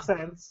makes no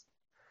sense.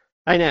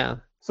 I know.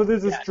 So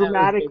there's this Yeah, that was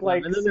dramatic big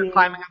like one. And then they're scene.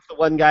 climbing up the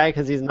one guy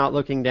because he's not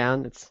looking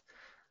down. It's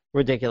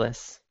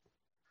ridiculous.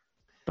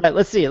 But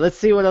let's see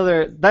what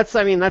other. That's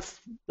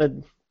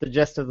the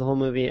gist of the whole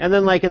movie. And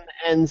then like in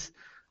the end,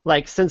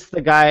 like since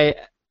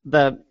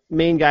the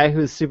main guy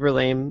who's super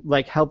lame,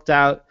 like helped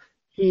out,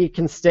 he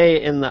can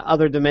stay in the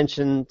other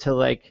dimension to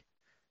like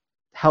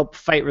help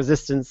fight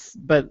resistance,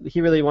 but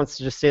he really wants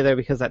to just stay there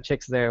because that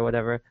chick's there or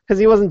whatever. Because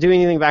he wasn't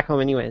doing anything back home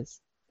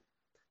anyways.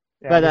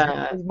 Yeah,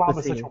 But his mom let's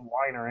is such see. a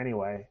whiner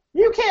anyway.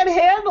 You can't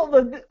handle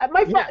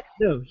my Yeah,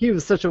 no, he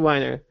was such a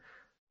whiner.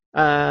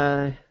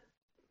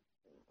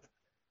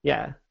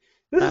 Yeah.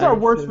 This is our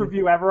worst so-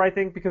 review ever, I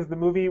think, because the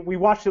movie we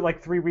watched it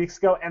like 3 weeks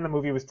ago, and the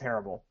movie was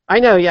terrible. I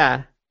know,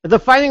 yeah. The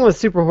fighting was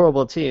super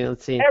horrible too.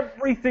 Let's see.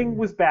 Everything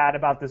was bad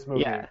about this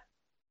movie. Yeah.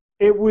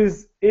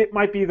 It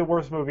might be the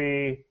worst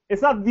movie.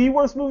 It's not the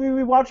worst movie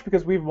we watched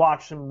because we've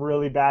watched some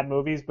really bad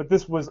movies, but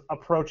this was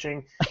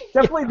approaching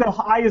definitely the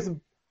highest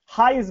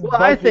Well,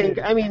 I think,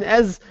 budgeted. I mean,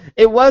 as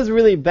it was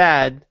really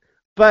bad,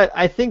 but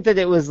I think that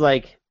it was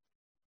like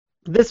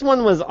this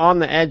one was on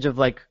the edge of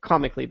like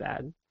comically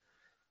bad.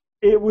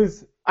 It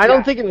was I don't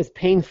yeah, think it was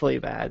painfully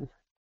bad, okay.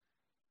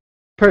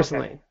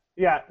 personally.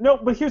 Yeah, no,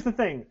 but here's the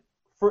thing.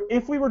 For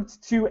if we were to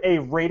do a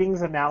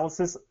ratings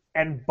analysis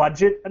and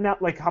budget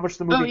like how much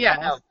the Oh movie yeah,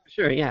 no, cost, for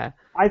sure, yeah.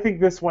 I think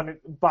this one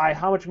by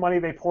how much money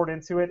they poured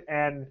into it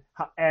and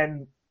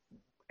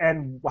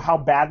how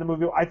bad the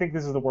movie. I think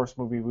this is the worst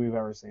movie we've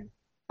ever seen.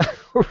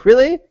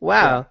 Really? Yeah,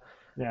 Wow.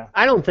 yeah.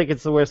 I don't think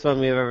it's the worst one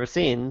we've ever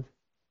seen.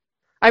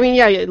 I mean,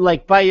 yeah,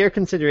 like by your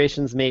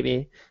considerations,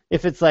 maybe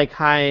if it's like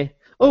high.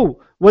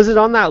 Oh, was it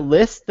on that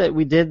list that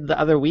we did the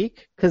other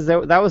week? Because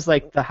that was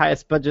like the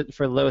highest budget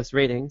for lowest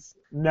ratings.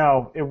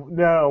 No, it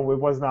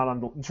was not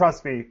on.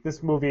 Trust me,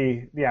 this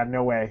movie. Yeah,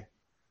 no way.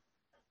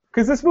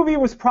 Because this movie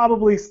was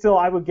probably still,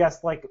 I would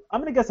guess, like I'm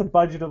gonna guess a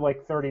budget of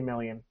like 30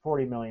 million,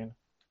 40 million.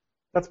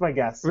 That's my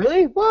guess.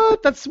 Really?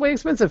 What? That's way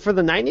expensive for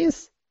the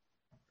 90s?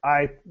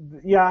 I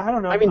yeah, I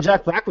don't I know. mean,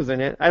 Jack Black was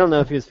in it. I don't know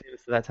if he was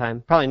famous at that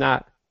time. Probably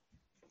not.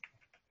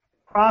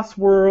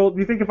 Crossworld. Do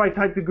you think if I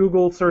typed to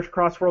Google search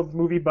Crossworld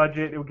movie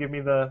budget, it would give me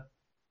the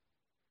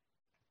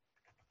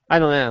I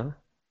don't know.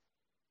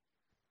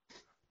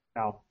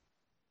 no?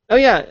 Oh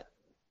yeah,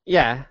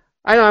 yeah.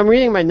 I know. I'm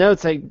reading my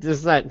notes. I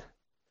just that.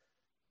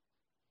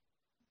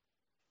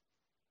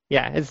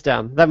 Yeah, it's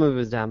dumb. That movie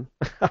was dumb.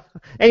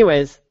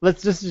 Anyways,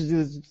 let's just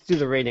do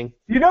the rating.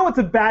 You know it's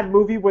a bad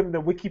movie when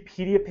the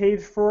Wikipedia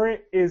page for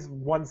it is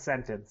one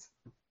sentence.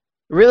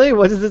 Really?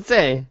 What does it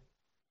say?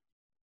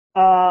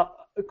 Uh,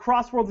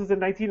 Crossworlds is a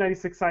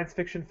 1996 science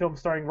fiction film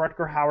starring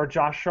Rutger Hauer,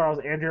 Josh Charles,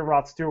 Andrea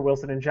Roth, Stuart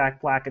Wilson, and Jack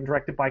Black, and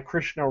directed by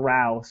Krishna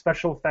Rao.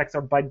 Special effects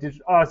are by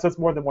digital. So it's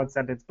more than one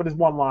sentence, but it's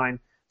one line.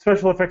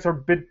 Special effects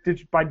are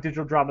by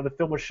digital drama. The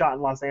film was shot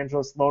in Los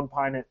Angeles, Lone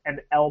Pine,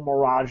 and El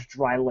Mirage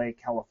Dry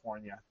Lake,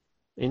 California.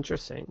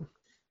 Interesting.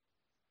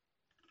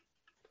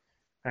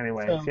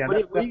 Anyway, So yeah, what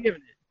are you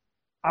giving it?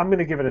 I'm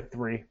gonna give it a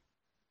 3.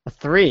 A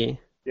 3.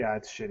 Yeah,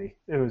 it's shitty.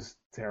 It was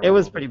It terrible.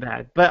 was pretty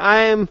bad, but I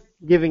am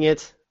giving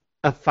it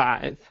a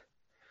 5.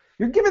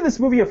 You're giving this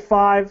movie a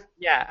 5?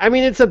 Yeah, I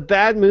mean it's a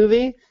bad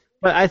movie,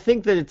 but I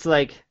think that it's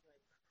like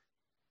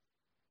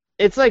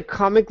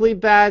comically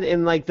bad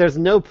in like there's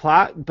no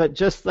plot, but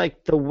just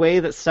like the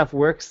way that stuff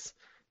works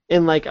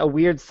in like a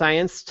weird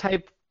science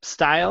type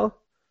style,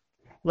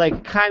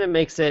 like kind of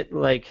makes it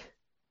like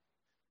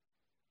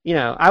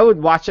I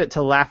would watch it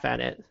to laugh at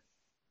it.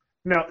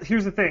 No,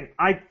 here's the thing.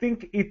 I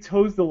think it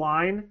toes the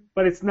line,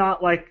 but it's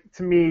not like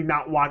to me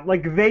not watch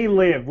like They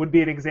Live would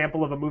be an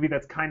example of a movie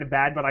that's kind of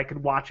bad, but I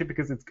could watch it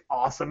because it's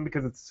awesome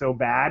because it's so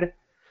bad.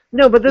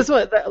 No, but this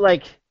one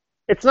like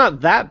it's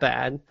not that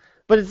bad,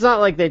 but it's not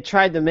like they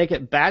tried to make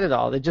it bad at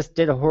all. They just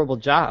did a horrible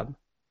job.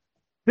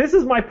 This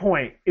is my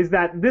point: is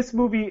that this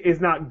movie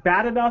is not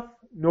bad enough,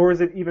 nor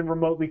is it even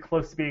remotely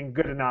close to being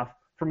good enough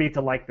for me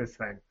to like this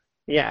thing.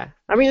 Yeah,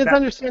 I mean it's That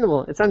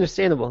understandable. It's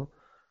understandable.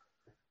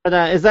 But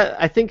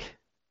I think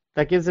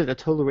that gives it a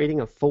total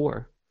rating of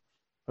 4.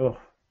 ugh,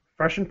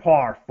 Fresh and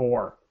Par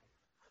 4.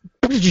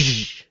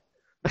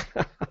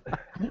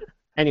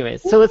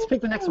 Anyways, so let's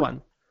pick the next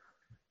one.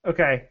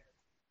 Okay.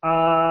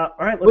 All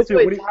right, let's do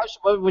it. Wait,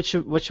 what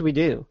should we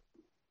do?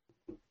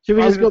 Should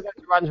we I was just go just- back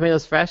to Rotten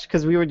Tomatoes fresh?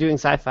 Because we were doing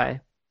sci-fi.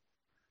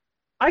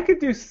 I could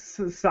do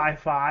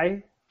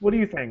sci-fi. What do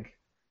you think?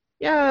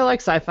 Yeah, I like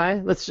sci-fi.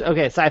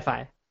 Okay,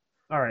 sci-fi.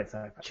 All right,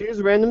 sci-fi.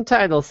 Choose random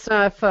title,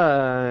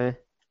 sci-fi.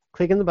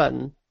 Clicking the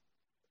button.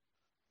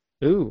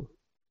 Ooh,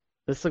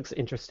 this looks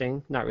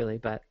interesting. Not really,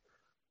 but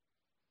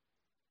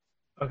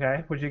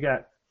Okay, what'd you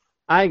get?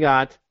 I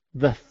got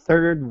The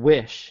Third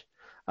Wish.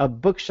 A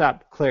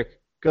bookshop clerk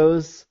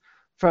goes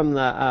from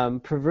the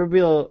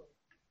proverbial.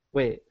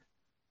 Wait.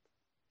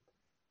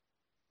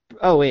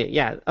 Oh, wait,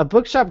 yeah. A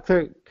bookshop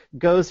clerk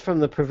goes from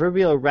the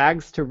proverbial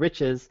rags to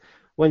riches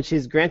when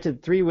she's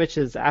granted 3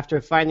 wishes after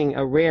finding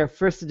a rare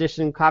first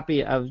edition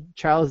copy of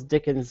Charles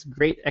Dickens'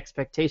 Great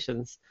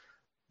Expectations.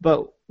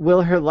 But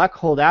will her luck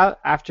hold out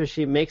after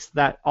she makes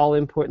that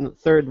all-important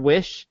third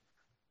wish?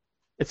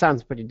 It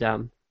sounds pretty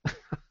dumb.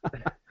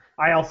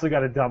 I also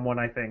got a dumb one,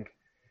 I think.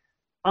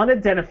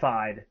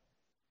 Unidentified.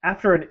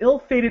 After an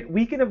ill-fated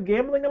weekend of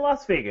gambling in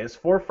Las Vegas,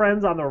 4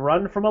 friends on the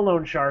run from a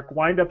loan shark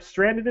wind up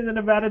stranded in the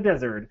Nevada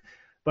desert.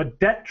 But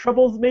debt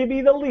troubles may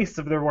be the least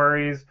of their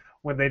worries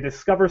when they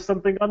discover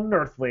something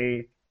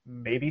unearthly,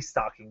 maybe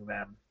stalking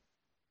them.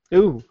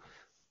 Ooh,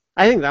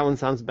 I think that one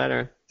sounds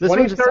better. This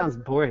one just 23rd sounds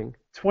boring.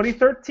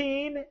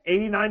 2013,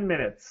 89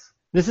 minutes.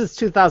 This is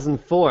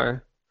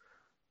 2004,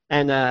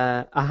 and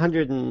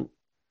 100 and...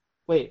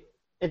 Wait,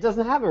 it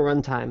doesn't have a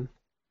runtime.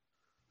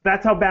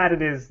 That's how bad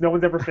it is. No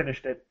one's ever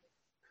finished it.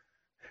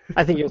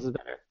 I think yours is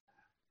better.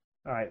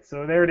 All right,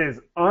 so there it is.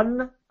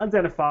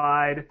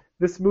 Unidentified.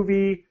 This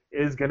movie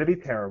is going to be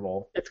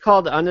terrible. It's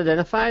called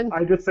Unidentified?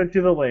 I just sent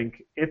you the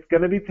link. It's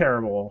going to be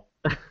terrible.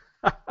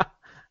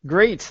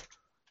 Great.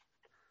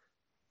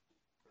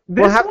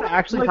 We'll This have one, to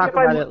actually like, talk if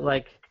about it,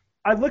 like,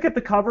 I look at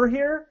the cover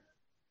here,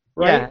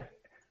 right? yeah.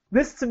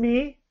 This to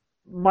me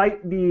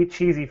might be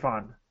cheesy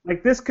fun.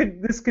 Like this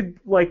could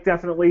like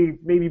definitely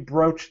maybe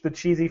broach the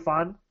cheesy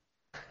fun.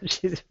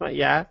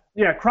 Yeah.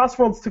 Yeah,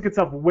 Crossworlds took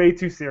itself way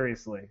too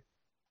seriously.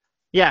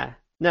 Yeah.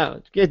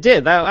 No, it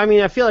did. I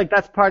mean, I feel like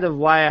that's part of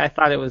why I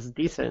thought it was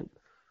decent.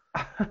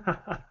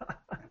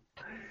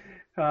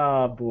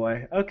 Oh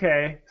boy.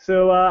 Okay,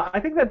 so I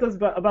think that does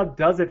about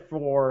does it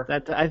for.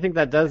 I think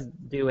that does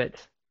do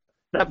it.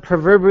 That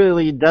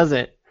proverbially does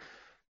it.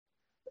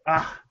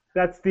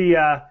 That's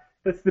the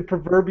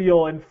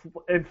proverbial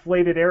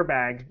inflated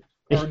airbag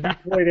or Yeah.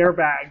 deployed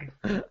airbag,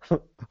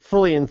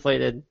 Fully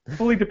inflated.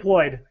 fully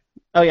deployed.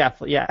 Oh yeah,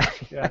 yeah.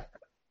 Yeah.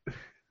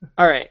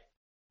 All right.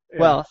 Yeah.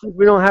 Well, since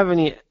we don't have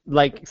any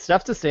like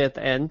stuff to say at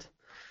the end.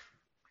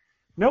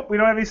 Nope, we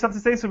don't have any stuff to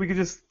say, so we could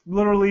just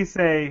literally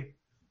say,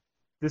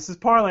 "This is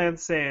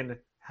Parlance saying,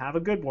 have a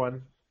good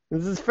one."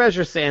 This is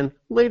Fresher saying,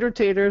 later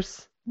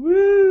taters.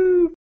 Woo!